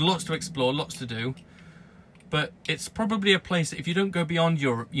 There's lots to explore, lots to do, but it's probably a place that if you don't go beyond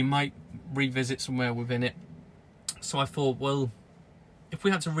Europe, you might revisit somewhere within it. So I thought, well, if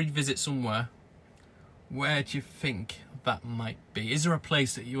we had to revisit somewhere, where do you think that might be? Is there a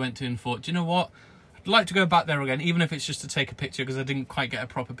place that you went to and thought, do you know what, I'd like to go back there again, even if it's just to take a picture because I didn't quite get a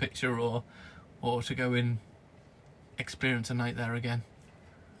proper picture, or to go and experience a night there again?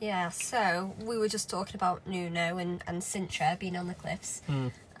 Yeah, so we were just talking about Nuno and Sintra being on the cliffs,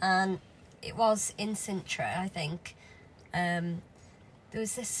 and it was in Sintra, I think. There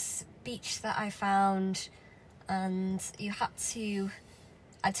was this beach that I found, and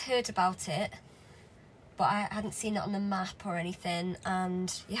I'd heard about it, but I hadn't seen it on the map or anything,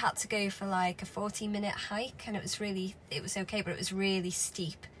 and you had to go for like a 40-minute hike, and it was okay, but it was really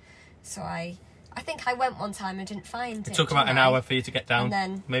steep. So I think I went one time and didn't find it. It took about an hour for you to get down, and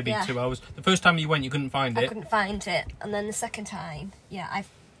then, maybe 2 hours. The first time you went, you couldn't find it. I couldn't find it, and then the second time,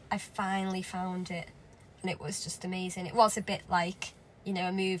 I finally found it, and it was just amazing. It was a bit like,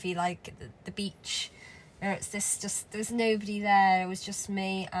 a movie, like the beach, where there was nobody there, it was just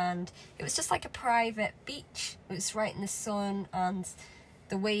me, and it was just like a private beach. It was right in the sun, and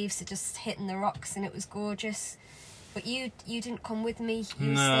the waves are just hitting the rocks, and it was gorgeous. But you didn't come with me,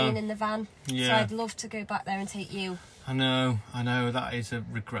 you were staying in the van, so I'd love to go back there and take you. I know, that is a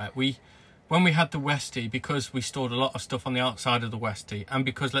regret. When we had the Westie, because we stored a lot of stuff on the outside of the Westie, and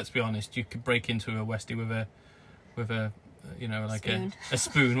because, let's be honest, you could break into a Westie with a a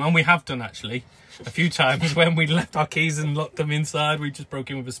spoon. When we have done actually a few times, when we left our keys and locked them inside, we just broke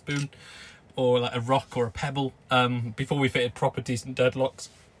in with a spoon or like a rock or a pebble, before we fitted proper decent deadlocks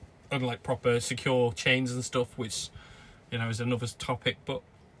and like proper secure chains and stuff, which is another topic. But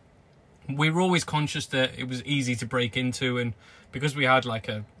we were always conscious that it was easy to break into, and because we had like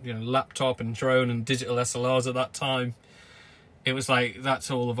a laptop and drone and digital SLRs at that time, it was like, that's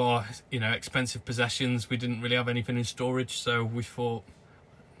all of our, expensive possessions. We didn't really have anything in storage, so we thought...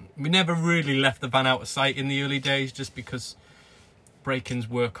 We never really left the van out of sight in the early days, just because break-ins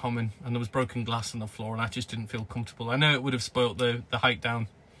were common, and there was broken glass on the floor, and I just didn't feel comfortable. I know it would have spoilt the hike down.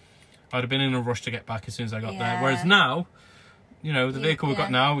 I'd have been in a rush to get back as soon as I got there. Whereas now, the vehicle we've got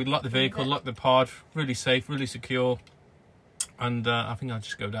now, we lock the vehicle, lock the pod, really safe, really secure, and I think I'll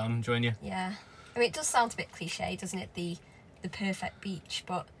just go down and join you. Yeah. I mean, it does sound a bit cliche, doesn't it, the perfect beach,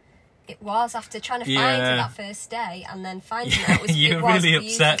 but it was, after trying to find it that first day, and then finding it was you were really beautiful.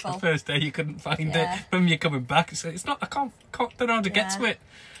 upset the first day you couldn't find it. When you're coming back, it's not, I can't don't know how to get to it,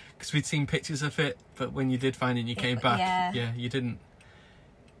 because we'd seen pictures of it, but when you did find it and you came back, you didn't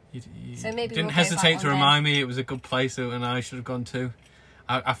so maybe didn't hesitate to remind me it was a good place and I should have gone to.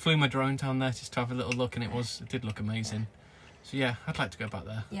 I flew my drone down there just to have a little look, and it did look amazing. So yeah, I'd like to go back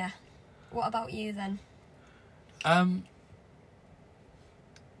there. Yeah. What about you then?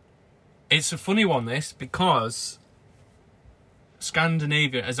 It's a funny one, this, because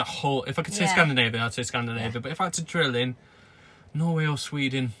Scandinavia as a whole, if I could say Scandinavia, I'd say Scandinavia, but if I had to drill in, Norway or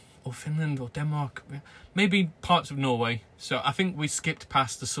Sweden, or Finland or Denmark, maybe parts of Norway. So I think we skipped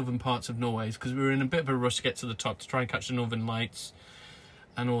past the southern parts of Norway because we were in a bit of a rush to get to the top to try and catch the Northern Lights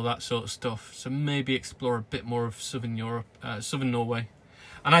and all that sort of stuff. So maybe explore a bit more of southern Europe, southern Norway.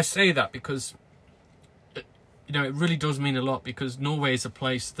 And I say that because, it really does mean a lot, because Norway is a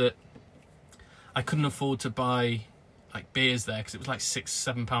place that I couldn't afford to buy like beers there because it was like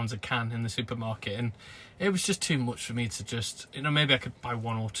 £6-7 a can in the supermarket, and it was just too much for me to just, maybe I could buy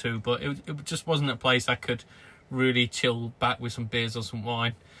one or two, but it just wasn't a place I could really chill back with some beers or some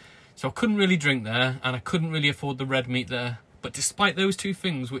wine. So I couldn't really drink there, and I couldn't really afford the red meat there. But despite those two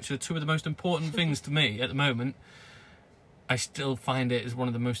things, which are two of the most important things to me at the moment, I still find it as one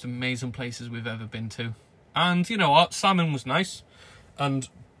of the most amazing places we've ever been to. And you know what, salmon was nice, and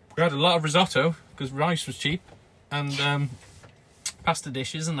we had a lot of risotto because rice was cheap, and pasta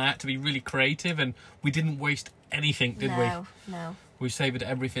dishes, and I had to be really creative, and we didn't waste anything, did we? No. We savoured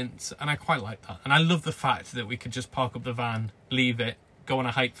everything, and I quite like that. And I love the fact that we could just park up the van, leave it, go on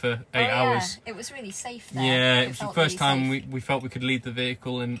a hike for 8 hours. It was really safe there. Yeah, it was the first time really we felt we could leave the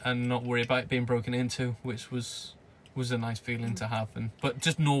vehicle and not worry about it being broken into, which was a nice feeling to have. But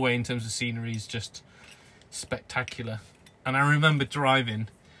just Norway in terms of scenery is just spectacular. And I remember driving,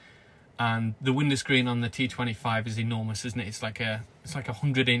 and the window screen on the T25 is enormous, isn't it? It's like a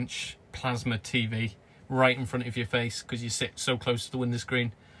 100-inch plasma TV right in front of your face because you sit so close to the window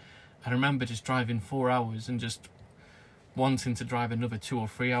screen. I remember just driving 4 hours and just wanting to drive another 2 or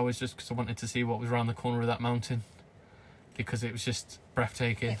 3 hours just because I wanted to see what was around the corner of that mountain, because it was just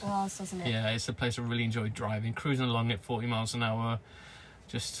breathtaking. It was, wasn't it? Yeah, it's a place I really enjoyed driving, cruising along at 40 miles an hour,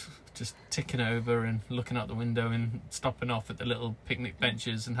 just ticking over and looking out the window and stopping off at the little picnic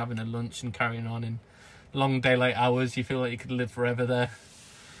benches and having a lunch and carrying on in long daylight hours. You feel like you could live forever there.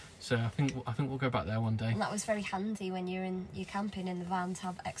 So I think we'll go back there one day. And that was very handy when you're camping in the van to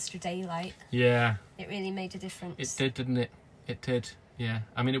have extra daylight. Yeah. It really made a difference. It did, didn't it? It did, yeah.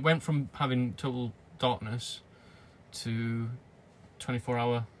 I mean, it went from having total darkness to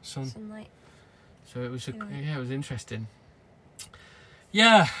 24-hour sunlight. So it was, it was interesting.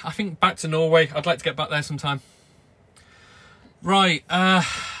 Yeah, I think back to Norway. I'd like to get back there sometime. Right, I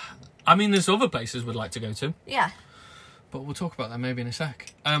mean, there's other places we'd like to go to. Yeah. But we'll talk about that maybe in a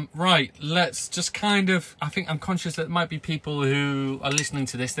sec. Right, let's just kind of... I think I'm conscious that there might be people who are listening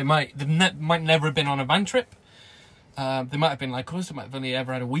to this. They might never have been on a van trip. They might have been like us. They might have only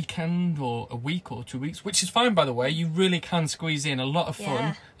ever had a weekend or a week or 2 weeks, which is fine, by the way. You really can squeeze in a lot of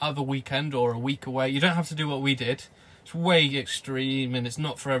fun out of a weekend or a week away. You don't have to do what we did. It's way extreme and it's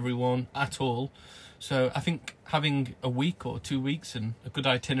not for everyone at all. So I think having a week or 2 weeks and a good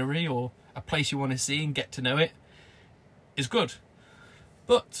itinerary or a place you want to see and get to know it is good.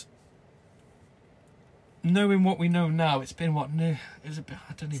 But knowing what we know now, it's been what? No, is it?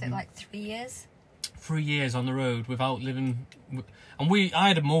 I don't even. Is it like 3 years? 3 years on the road without living, and I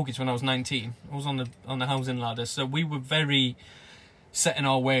had a mortgage when I was 19. I was on the housing ladder, so we were very set in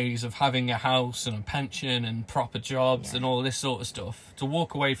our ways of having a house and a pension and proper jobs and all this sort of stuff. To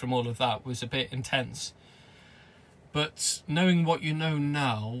walk away from all of that was a bit intense. But knowing what you know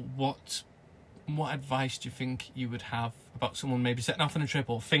now, what advice do you think you would have about someone maybe setting off on a trip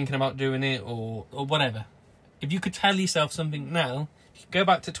or thinking about doing it or whatever? If you could tell yourself something now, go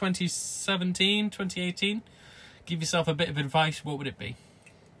back to 2017, 2018, give yourself a bit of advice, what would it be?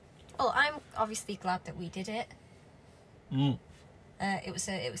 Well, I'm obviously glad that we did it. It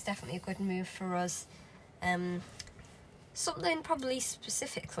was definitely a good move for us. Something probably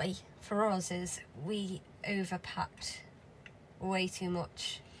specifically for us is we overpacked way too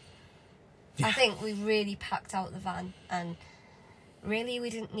much. Yeah. I think we really packed out the van, and really we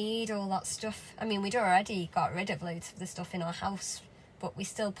didn't need all that stuff. I mean, we'd already got rid of loads of the stuff in our house, but we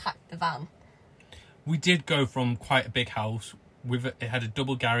still packed the van. We did go from quite a big house. It had a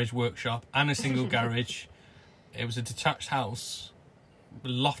double garage workshop and a single garage. It was a detached house, a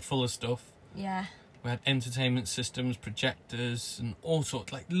loft full of stuff. Yeah. We had entertainment systems, projectors, and all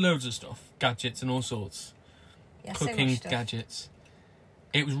sorts, like loads of stuff, gadgets and all sorts. Yeah, cooking so much stuff. Gadgets.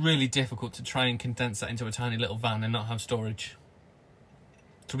 It was really difficult to try and condense that into a tiny little van and not have storage.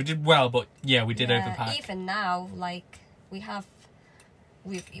 So we did well, but yeah, we did overpack. Even now, like we've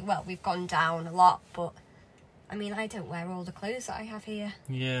gone down a lot, but I mean, I don't wear all the clothes that I have here.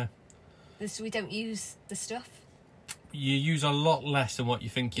 Yeah. We don't use the stuff. You use a lot less than what you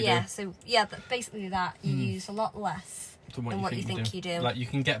think you do. Yeah, so yeah, basically that you use a lot less than what you think you do. Like you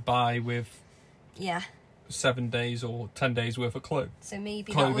can get by with 7 days or 10 days worth of clothes. So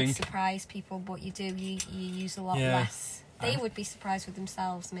maybe that would surprise people, but you use a lot less. They would be surprised with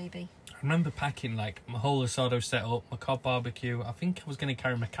themselves, maybe. remember packing like my whole asado set up, my cob barbecue. I think I was going to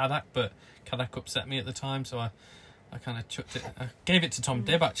carry my Kadak, but Kadak upset me at the time, so I kind of chucked it. I gave it to Tom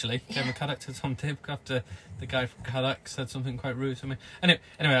Dibb, actually. Gave my Kadak to Tom Dibb after the guy from Kadak said something quite rude to me. Anyway,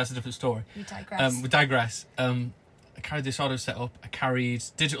 that's a different story. We digress. We digress. I carried this auto set up. I carried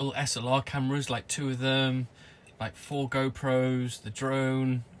digital SLR cameras, like 2 of them, like 4 GoPros, the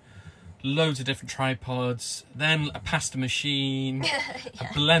drone, loads of different tripods, then a pasta machine, a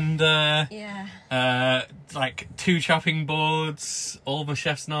blender, like 2 chopping boards, all my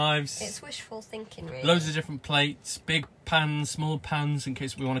chef's knives. It's wishful thinking, really. Loads of different plates, big pans, small pans in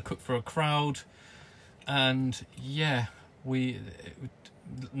case we want to cook for a crowd. And yeah,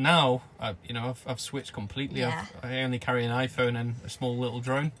 now I've switched completely. Yeah. I only carry an iPhone and a small little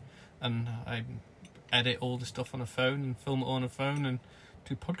drone, and I edit all the stuff on a phone and film it on a phone and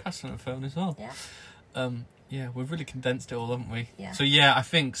do podcasts on a phone as well. Yeah. We've really condensed it all, haven't we? Yeah. So yeah, I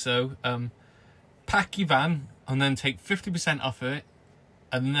think so. Pack your van and then take 50% off of it,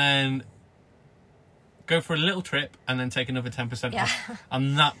 and then go for a little trip and then take another 10% off,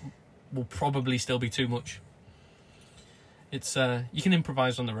 and that will probably still be too much. It's you can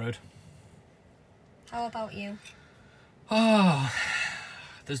improvise on the road. How about you? Oh,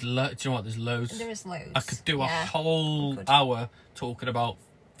 do you know what? There's loads. There is loads. I could do a whole hour talking about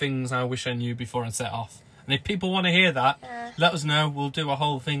things I wish I knew before I set off. And if people want to hear that, let us know. We'll do a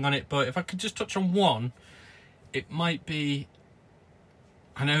whole thing on it. But if I could just touch on one, it might be...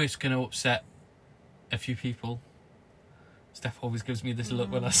 I know it's going to upset a few people. Steph always gives me this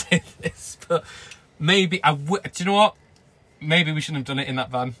look when I say this. But maybe... do you know what? Maybe we shouldn't have done it in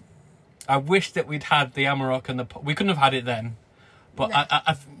that van. I wish that we'd had the Amarok and we couldn't have had it then. But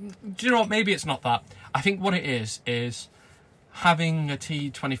no. Do you know what? Maybe it's not that. I think what it is having a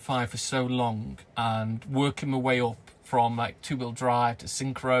T25 for so long and working my way up from like 2-wheel drive to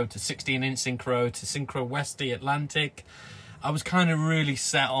synchro to 16-inch synchro to synchro Westie Atlantic. I was kind of really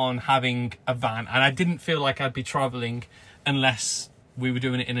set on having a van, and I didn't feel like I'd be travelling unless we were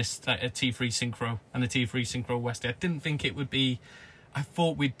doing it in a T3 synchro and a T3 synchro Westie. I didn't think it would be... I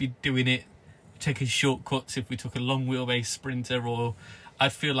thought we'd be doing it, taking shortcuts if we took a long wheelbase Sprinter, or I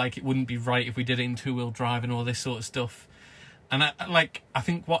feel like it wouldn't be right if we did it in 2-wheel drive and all this sort of stuff. And I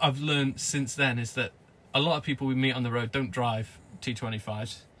think what I've learned since then is that a lot of people we meet on the road don't drive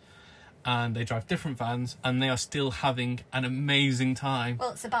T25s, and they drive different vans, and they are still having an amazing time.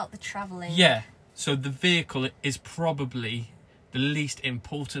 Well, it's about the travelling. Yeah. So the vehicle is probably the least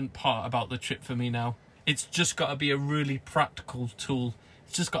important part about the trip for me now. It's just got to be a really practical tool.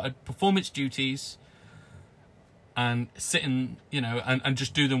 It's just got to perform its duties and sit in, and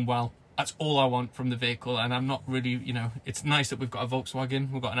just do them well. That's all I want from the vehicle. And I'm not really, it's nice that we've got a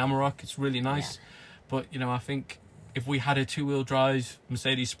Volkswagen, we've got an Amarok, it's really nice. Yeah. But, I think if we had a 2-wheel drive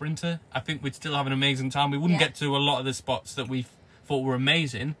Mercedes Sprinter, I think we'd still have an amazing time. We wouldn't get to a lot of the spots that we thought were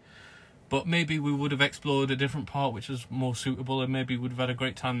amazing, but maybe we would have explored a different part which was more suitable, and maybe would have had a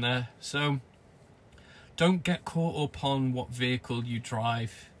great time there. So don't get caught up on what vehicle you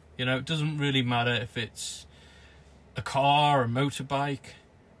drive. It doesn't really matter if it's a car, a motorbike,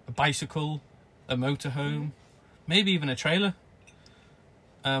 a bicycle, a motorhome, maybe even a trailer.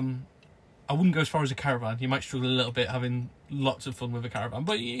 I wouldn't go as far as a caravan. You might struggle a little bit having lots of fun with a caravan,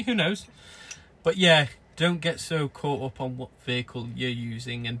 but who knows? But yeah, don't get so caught up on what vehicle you're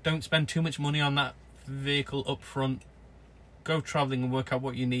using, and don't spend too much money on that vehicle up front. Go travelling and work out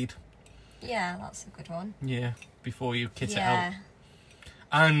what you need. Yeah, that's a good one. Yeah, before you kit it out.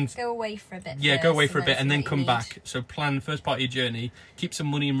 And go away for a bit. Yeah, go away for a bit and then come back. So plan the first part of your journey, keep some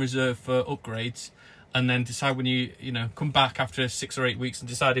money in reserve for upgrades, and then decide when you come back after 6 or 8 weeks and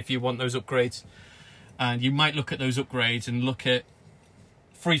decide if you want those upgrades. And you might look at those upgrades and look at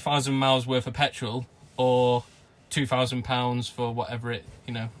 3,000 miles worth of petrol, or £2,000 for whatever it,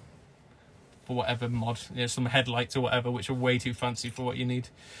 for whatever mod, some headlights or whatever, which are way too fancy for what you need.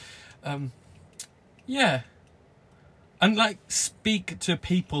 Yeah. And speak to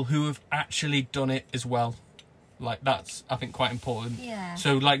people who have actually done it as well. That's, I think, quite important. Yeah.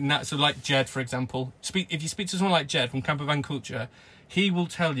 So like Jed, for example, if you speak to someone like Jed from Camper Van Culture, he will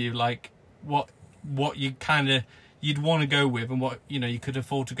tell you what you you'd want to go with and what you could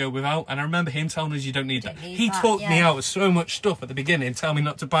afford to go without. And I remember him telling us you don't need that. He talked me out of so much stuff at the beginning, tell me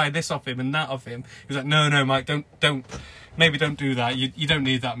not to buy this off him and that off him. He was like, no, Mike, don't. Maybe don't do that. You don't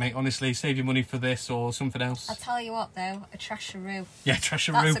need that, mate. Honestly, save your money for this or something else. I'll tell you what, though, a Trasharoo. Yeah,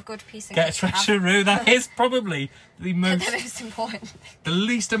 Trasharoo. That's a good piece of Get a Trasharoo. That is probably the most important thing. The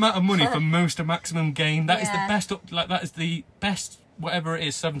least amount of money for most maximum gain. That is the best. That is the best. Whatever it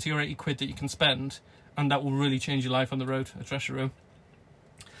is, 70 or 80 quid that you can spend, and that will really change your life on the road. A Trasharoo.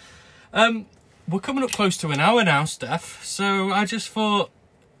 We're coming up close to an hour now, Steph. So I just thought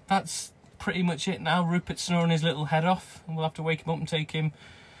that's pretty much it now. Rupert's snoring his little head off, and we'll have to wake him up and take him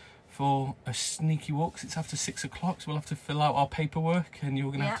for a sneaky walk. 'Cause it's after 6 o'clock, so we'll have to fill out our paperwork, and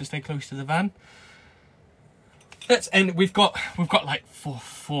you're going to have to stay close to the van. Let's end. We've got like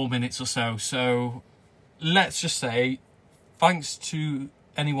four minutes or so. So let's just say thanks to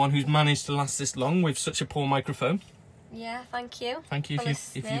anyone who's managed to last this long with such a poor microphone. Yeah, thank you. Thank you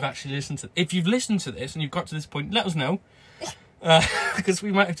if you've actually listened to. If you've listened to this and you've got to this point, let us know. Because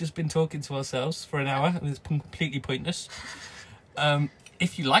we might have just been talking to ourselves for an hour and it's completely pointless.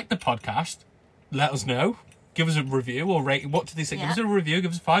 If you like the podcast, let us know. Give us a review or rate. What do they say? Yeah. Give us a review.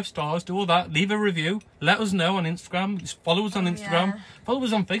 Give us 5 stars. Do all that. Leave a review. Let us know on Instagram. Just follow us on Instagram. Yeah. Follow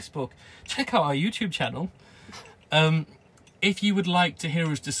us on Facebook. Check out our YouTube channel. If you would like to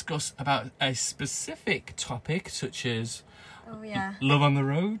hear us discuss about a specific topic, such as love on the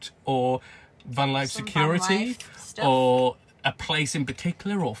road or van life Some security, van life stuff. or a place in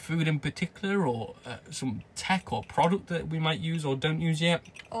particular, or food in particular, or some tech or product that we might use or don't use yet.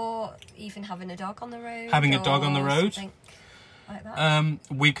 Or even having a dog on the road. Having a dog on the or road. something like that.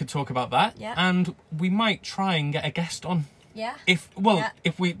 We could talk about that. Yeah. And we might try and get a guest on. Yeah. If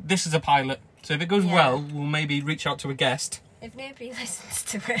this is a pilot, so if it goes well, we'll maybe reach out to a guest. If nobody listens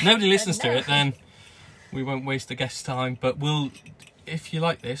to it. Nobody listens to it, then we won't waste the guest's time. But if you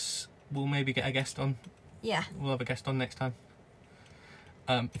like this, we'll maybe get a guest on. Yeah. We'll have a guest on next time.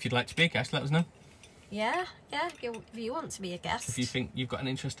 If you'd like to be a guest, let us know. Yeah. If you want to be a guest. If you think you've got an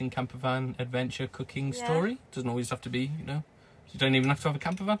interesting camper van adventure cooking story, doesn't always have to be, you don't even have to have a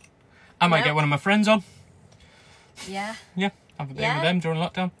camper van. I might get one of my friends on. Yeah. Yeah, have a day with them during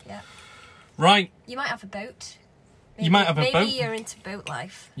lockdown. Yeah. Right. You might have a boat. You might have a boat. Maybe you're into boat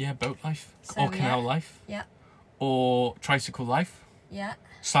life. Yeah, boat life. So, or canal life. Yeah. Or tricycle life. Yeah.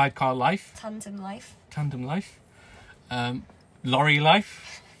 Sidecar life. Tandem life. Tandem life. Lorry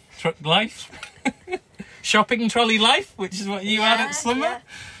life. Truck life. Shopping trolley life, which is what you had at summer. Yeah.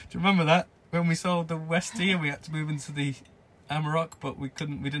 Do you remember that? When we sold the Westie and we had to move into the Amarok, but we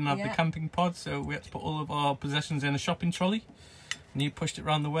didn't have the camping pod, so we had to put all of our possessions in a shopping trolley. And you pushed it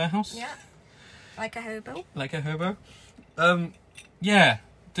around the warehouse. Yeah. Like a hobo. Like a hobo. Yeah,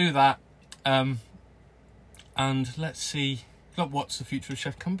 do that. And let's see what's the future of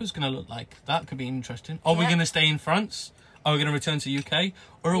Chef Campers going to look like. That could be interesting. Are we going to stay in France? Are we going to return to UK?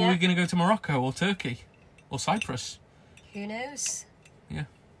 Or are we going to go to Morocco or Turkey or Cyprus? Who knows? Yeah,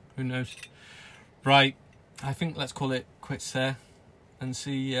 who knows? Right, I think let's call it quits there and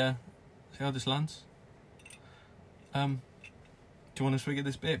see how this lands. Do you want to swig at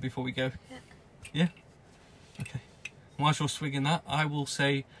this bit before we go? Yeah? Okay. Whilst you're swigging that, I will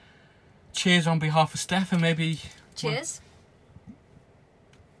say cheers on behalf of Steph and maybe... Cheers.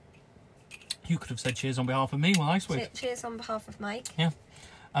 You could have said cheers on behalf of me while I swig. Cheers on behalf of Mike. Yeah.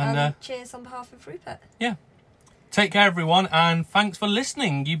 And cheers on behalf of Rupert. Yeah. Take care, everyone, and thanks for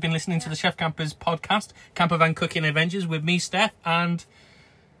listening. You've been listening to the Chef Campers podcast, Camper Van Cooking Adventures, with me, Steph, and...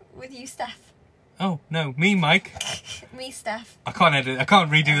 With you, Steph. Oh, no, me, Mike. Me, Steph. I can't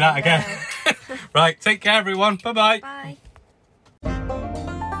redo that again. Right, take care, everyone. Bye-bye. Bye.